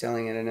 she's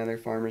selling at another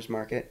farmers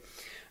market.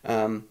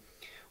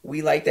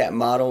 We like that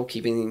model,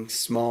 keeping things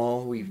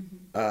small. We've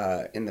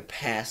in the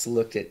past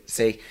looked at,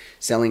 say,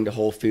 selling to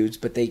Whole Foods,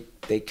 but they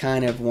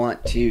kind of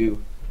want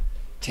to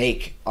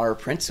take our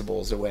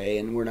principles away,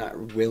 and we're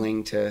not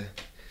willing to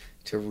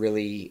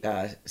really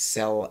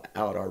sell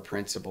out our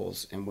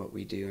principles and what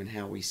we do and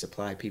how we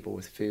supply people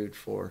with food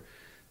for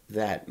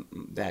that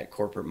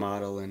corporate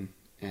model, and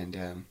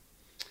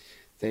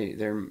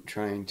they're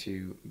trying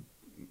to,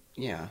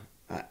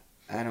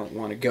 I don't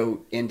want to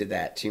go into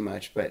that too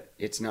much, but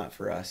it's not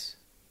for us.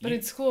 But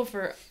it's cool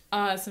for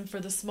us and for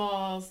the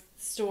small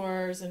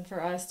stores and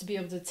for us to be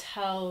able to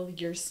tell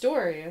your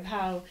story of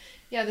how,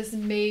 this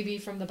may be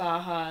from the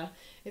Baja.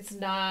 It's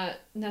not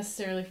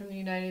necessarily from the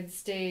United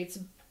States,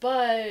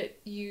 but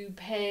you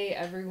pay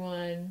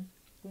everyone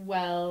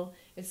well.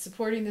 It's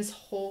supporting this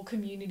whole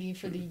community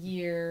for the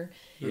year,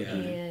 Yeah.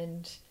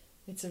 and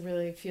it's a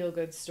really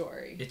feel-good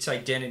story. It's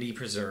identity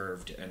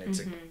preserved, and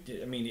it's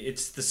I mean,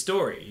 it's the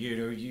story.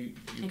 You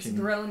It's can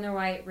grown the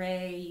right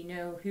way. You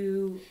know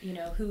who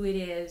it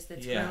is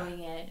that's growing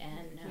it,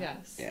 and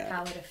Yes.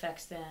 how it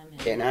affects them.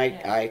 And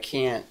I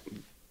can't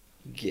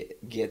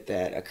get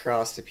that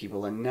across to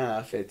people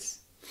enough. It's,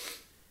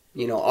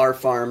 our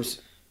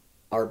farms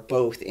are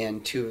both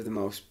in two of the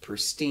most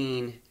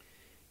pristine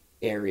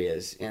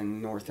areas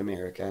in North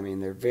America. I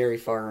mean, they're very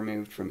far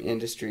removed from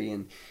industry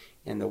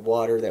and the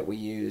water that we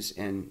use,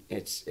 and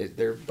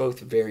they're both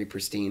very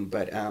pristine.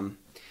 But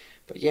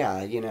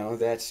yeah,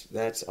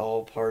 that's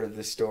all part of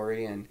the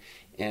story.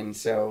 And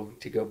so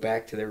to go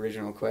back to the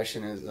original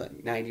question, is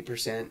like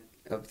 90%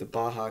 of the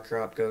Baja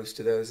crop goes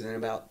to those, and then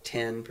about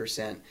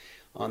 10%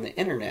 on the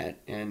internet.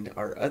 And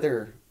our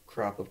other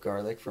crop of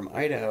garlic from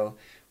Idaho,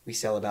 we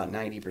sell about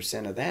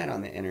 90% of that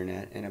on the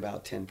internet, and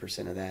about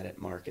 10% of that at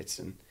markets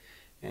and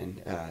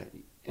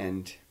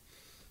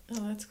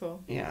Oh, that's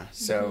cool. yeah.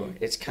 So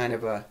it's kind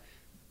of a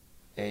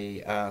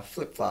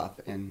flip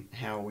flop in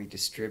how we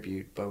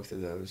distribute both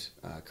of those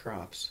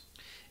crops.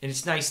 And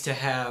it's nice to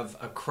have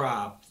a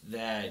crop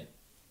that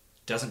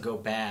doesn't go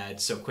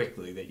bad so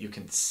quickly that you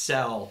can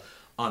sell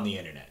on the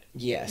internet.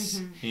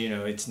 Yes.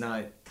 It's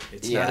not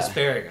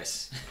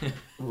asparagus.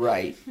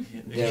 Right.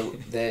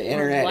 The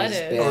internet has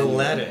lettuce. been, Or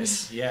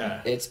lettuce,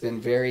 yeah. It's been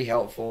very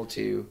helpful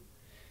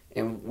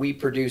and we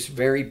produce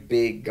very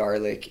big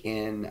garlic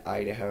in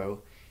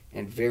Idaho,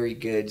 and very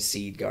good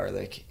seed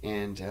garlic,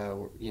 and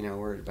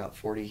we're at about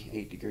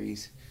 48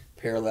 degrees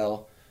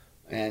parallel,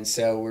 and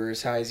so we're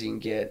as high as you can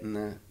get in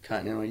the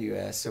continental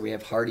U.S. So we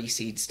have hardy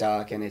seed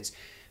stock, and it's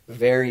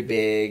very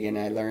big, and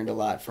I learned a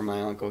lot from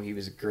my uncle. He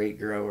was a great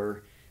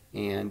grower,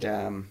 and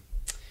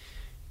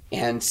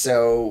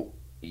so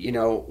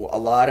a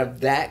lot of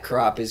that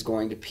crop is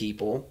going to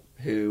people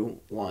who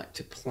want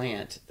to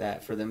plant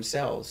that for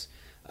themselves.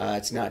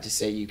 It's not to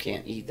say you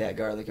can't eat that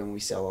garlic, and we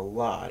sell a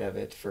lot of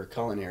it for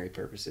culinary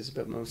purposes,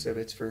 but most of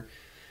it's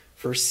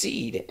for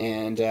seed,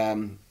 and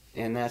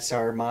that's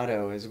our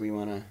motto. Is we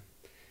want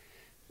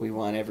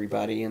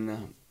everybody in the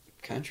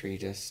country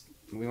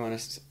we want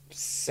to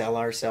sell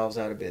ourselves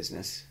out of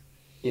business.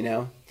 We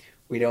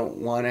don't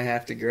want to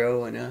have to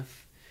grow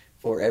enough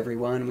for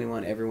everyone. We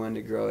want everyone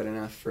to grow it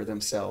enough for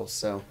themselves.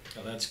 So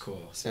that's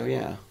cool. So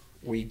yeah.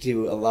 We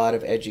do a lot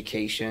of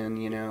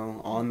education,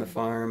 on the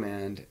farm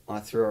and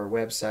through our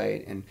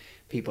website, and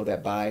people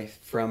that buy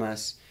from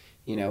us,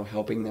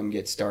 helping them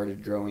get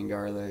started growing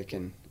garlic,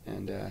 and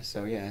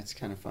so yeah, it's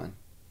kind of fun.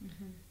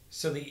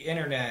 So the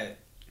internet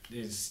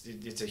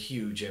it's a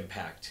huge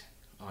impact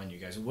on you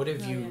guys. What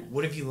have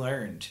you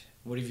learned?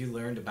 What have you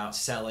learned about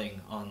selling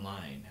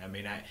online? I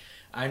mean,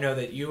 I know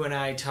that you and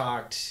I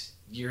talked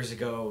years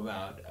ago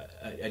about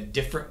a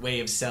different way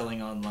of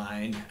selling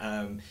online.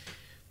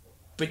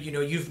 But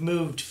you've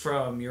moved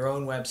from your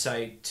own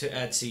website to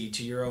Etsy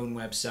to your own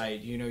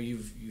website.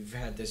 You've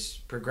had this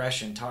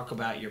progression. Talk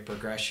about your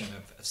progression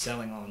of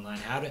selling online.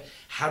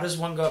 How does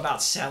one go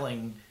about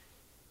selling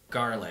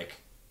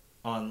garlic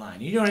online?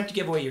 You don't have to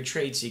give away your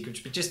trade secrets,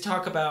 but just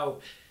talk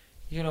about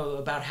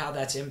about how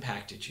that's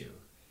impacted you.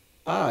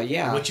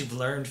 Yeah. What you've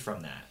learned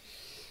from that.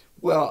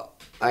 Well,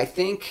 I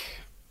think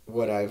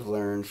what I've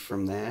learned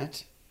from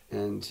that,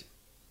 and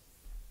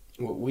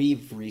what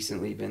we've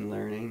recently been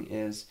learning,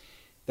 is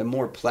the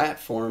more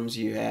platforms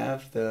you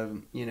have,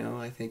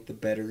 I think the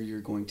better you're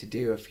going to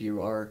do if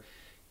you are,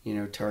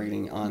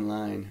 targeting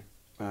online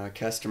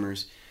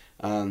customers.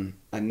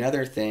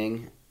 Another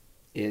thing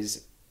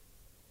is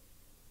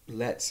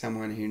let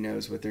someone who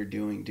knows what they're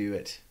doing do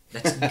it.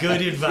 That's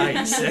good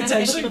advice. That's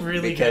actually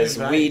really good advice.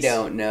 Because we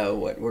don't know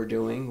what we're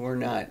doing. We're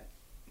not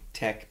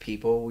tech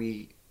people.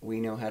 We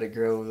know how to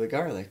grow the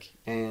garlic.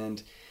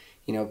 And,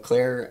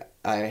 Claire,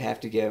 I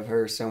have to give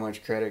her so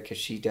much credit because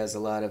she does a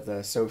lot of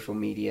the social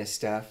media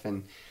stuff.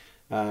 And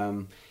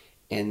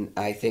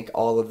I think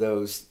all of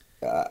those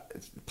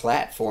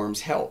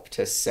platforms help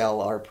to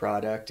sell our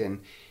product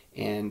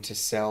and to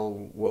sell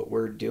what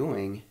we're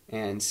doing.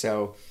 And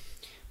so...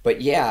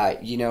 But yeah,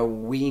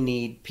 we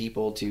need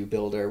people to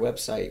build our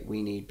website.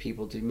 We need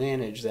people to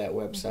manage that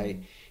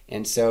website.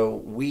 And so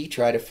we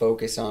try to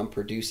focus on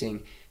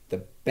producing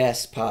the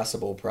best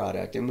possible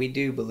product. And we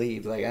do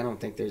believe, I don't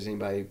think there's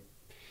anybody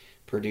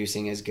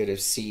producing as good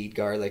of seed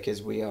garlic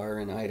as we are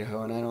in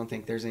Idaho. And I don't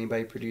think there's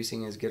anybody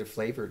producing as good of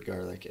flavored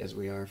garlic as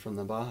we are from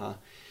the Baja.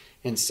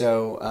 And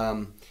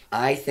so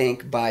I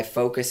think by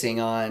focusing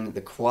on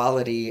the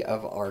quality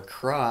of our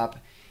crop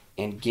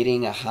and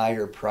getting a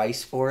higher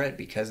price for it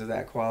because of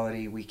that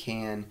quality, we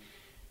can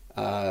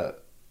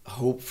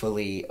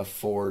hopefully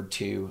afford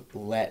to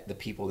let the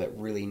people that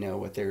really know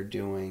what they're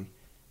doing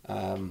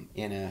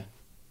in a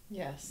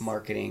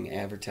marketing,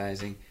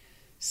 advertising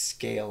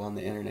scale on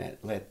the internet,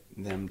 let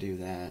them do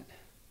that.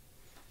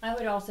 I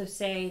would also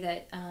say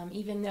that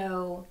even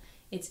though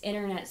it's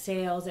internet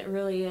sales, it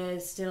really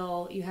is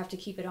still, you have to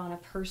keep it on a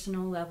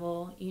personal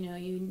level. You know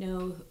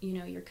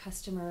your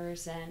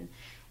customers, and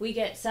we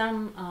get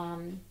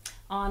some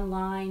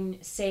online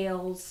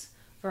sales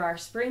for our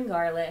spring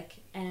garlic,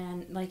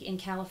 and like in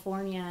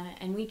California,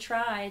 and we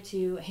try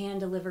to hand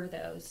deliver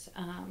those,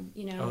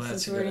 That's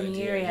since a we're good in the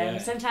idea, area. yeah. And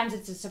sometimes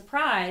it's a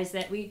surprise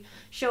that we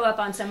show up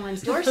on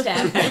someone's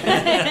doorstep.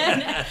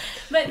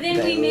 But then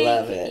They we make,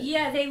 love it.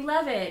 yeah, they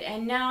love it.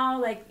 And now,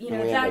 like, We if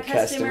have that a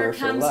customer customer for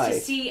comes to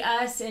life. see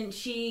us, and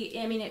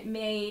it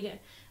made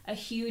a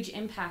huge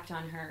impact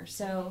on her.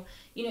 So,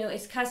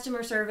 it's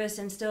customer service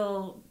and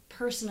still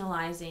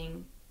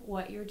personalizing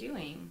what you're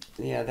doing.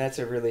 Yeah, that's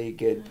a really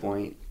good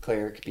point,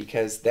 Claire,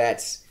 because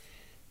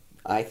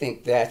I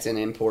think that's an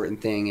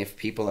important thing if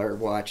people are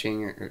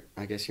watching, or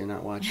I guess you're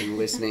not watching,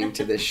 listening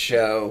to this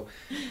show,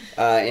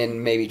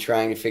 and maybe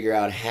trying to figure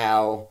out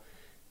how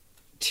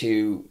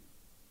to.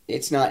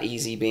 It's not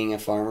easy being a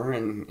farmer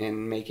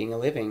and making a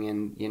living,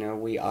 and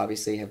we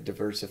obviously have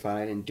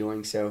diversified in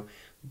doing so,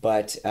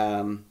 but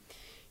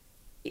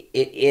it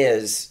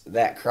is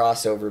that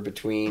crossover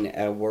between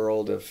a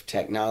world of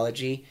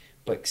technology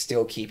but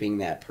still keeping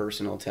that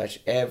personal touch.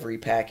 Every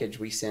package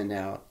we send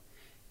out,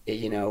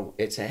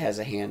 it has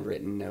a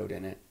handwritten note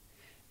in it,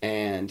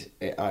 and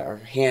our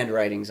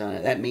handwriting's on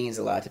it. That means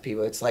a lot to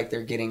people. It's like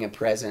they're getting a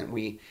present.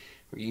 We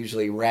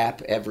usually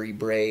wrap every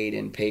braid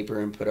in paper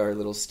and put our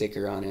little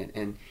sticker on it,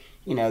 and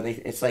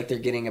it's like they're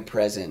getting a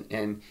present,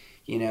 and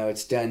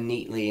it's done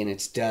neatly, and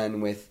it's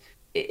done with.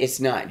 It's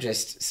not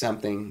just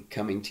something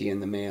coming to you in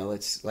the mail.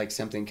 It's like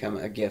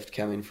a gift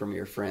coming from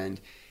your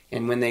friend.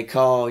 And when they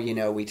call,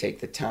 we take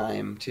the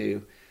time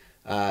to,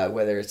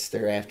 whether it's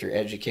they're after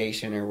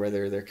education or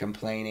whether they're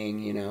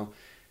complaining,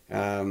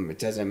 it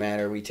doesn't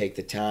matter. We take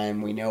the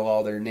time. We know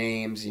all their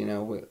names.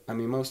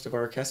 Most of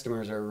our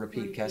customers are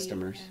repeat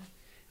customers.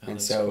 Yeah. And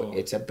that's so cool.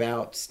 it's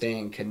about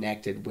staying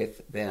connected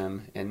with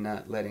them and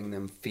not letting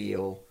them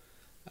feel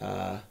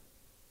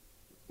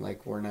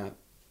like we're not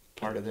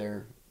part of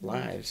their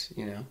lives,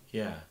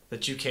 Yeah,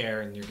 that you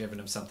care and you're giving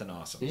them something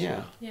awesome. as Yeah.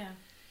 well. Yeah.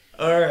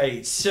 All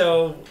right,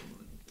 so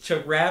to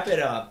wrap it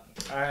up,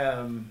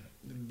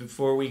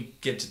 before we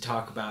get to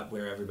talk about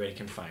where everybody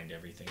can find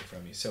everything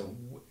from you, so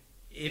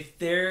if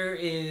there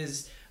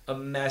is a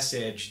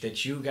message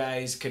that you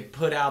guys could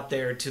put out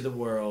there to the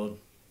world,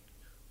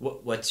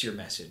 what's your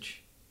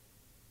message?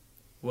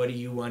 What do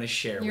you want to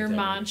share Your with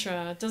everyone?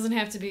 mantra. It doesn't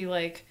have to be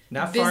like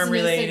Not business farm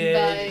related.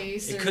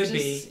 advice. It or could just,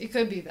 be. It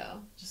could be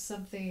though. Just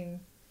something.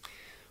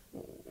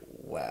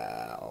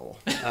 Wow.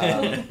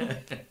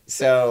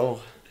 So,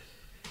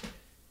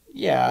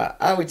 yeah,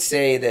 I would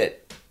say,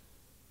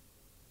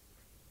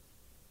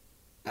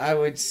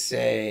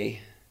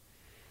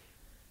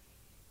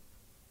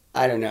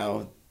 I don't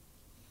know,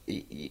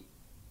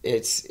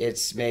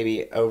 it's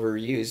maybe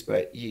overused,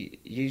 but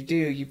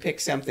you pick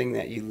something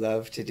that you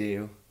love to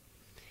do,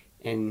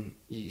 and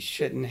you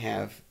shouldn't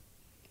have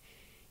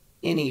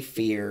any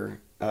fear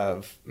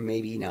of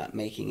maybe not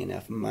making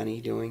enough money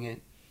doing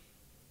it.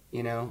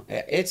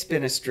 It's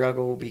been a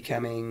struggle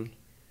becoming,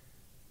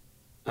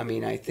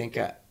 I think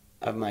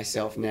of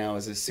myself now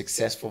as a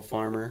successful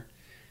farmer,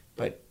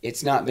 but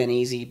it's not been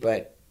easy,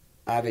 but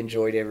I've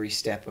enjoyed every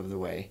step of the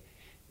way,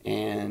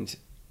 and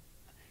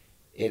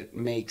it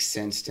makes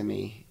sense to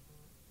me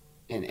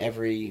in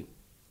every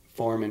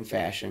form and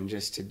fashion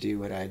just to do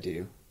what I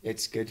do.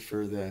 It's good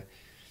for the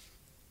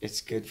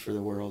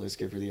world, it's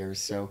good for the earth.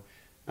 So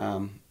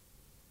I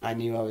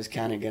knew I was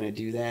kind of going to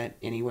do that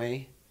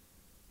anyway.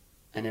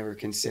 I never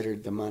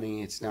considered the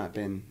money. It's not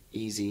been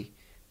easy,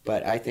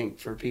 but I think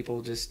for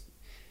people, just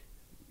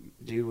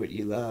do what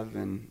you love,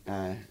 and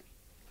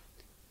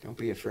don't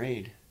be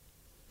afraid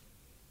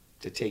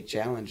to take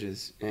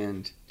challenges,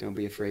 and don't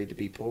be afraid to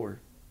be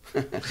poor,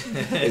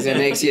 because it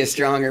makes you a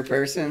stronger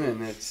person, and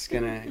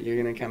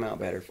you're gonna come out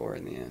better for it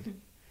in the end.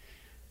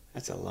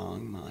 That's a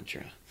long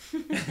mantra.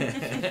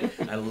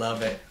 I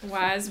love it.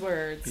 Wise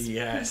words.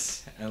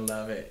 Yes, I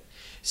love it.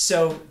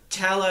 So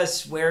tell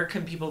us, where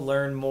can people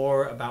learn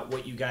more about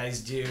what you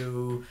guys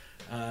do,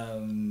 how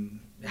to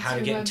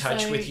your get in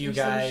touch website, with you your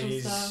social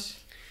guys, stuff?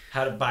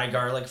 how to buy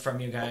garlic from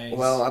you guys?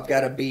 Well, I've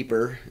got a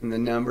beeper, and the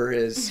number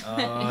is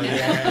oh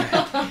yeah,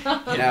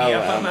 hit me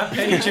up on my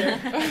pager.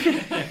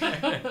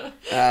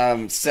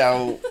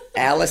 So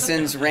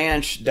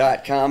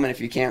AllisonsRanch.com, and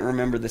if you can't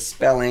remember the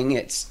spelling,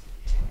 it's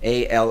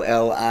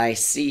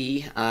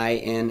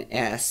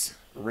ALLICINS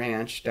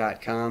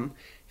ranch.com.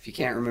 If you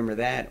can't remember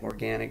that,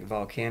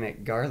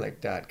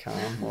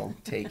 organicvolcanicgarlic.com will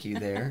take you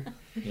there.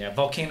 Yeah,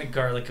 volcanic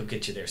garlic will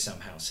get you there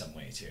somehow, some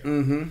way too.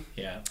 Mm-hmm.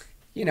 Yeah.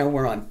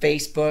 We're on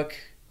Facebook.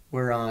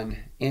 We're on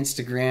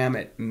Instagram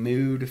at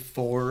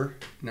Mood4,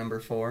 number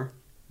 4,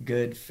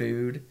 good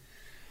food.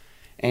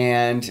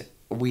 And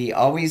we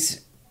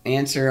always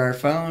answer our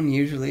phone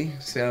usually.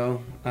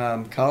 So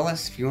call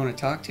us if you want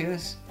to talk to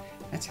us.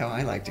 That's how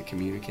I like to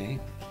communicate.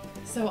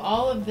 So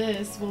all of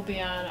this will be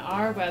on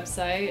our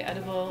website,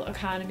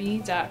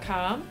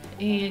 edibleeconomy.com,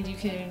 and you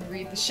can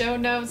read the show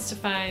notes to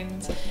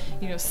find,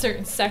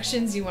 certain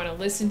sections you want to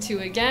listen to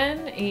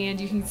again, and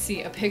you can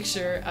see a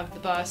picture of the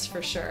bus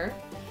for sure.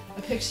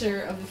 A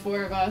picture of the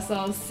 4 of us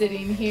all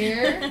sitting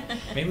here.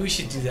 Maybe we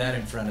should do that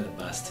in front of the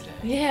bus today.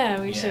 Yeah,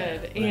 we Yeah,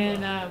 should. we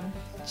And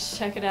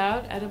check it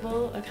out,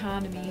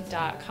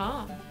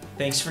 edibleeconomy.com.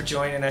 Thanks for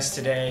joining us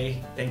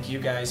today. Thank you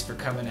guys for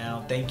coming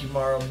out. Thank you,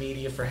 Morrow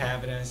Media, for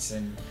having us.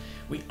 And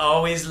we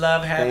always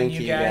love having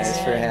Thank you guys.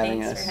 for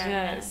having Thanks us. for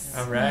having Yes. us.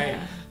 All right.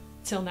 Yeah.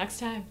 Till next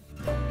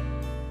time.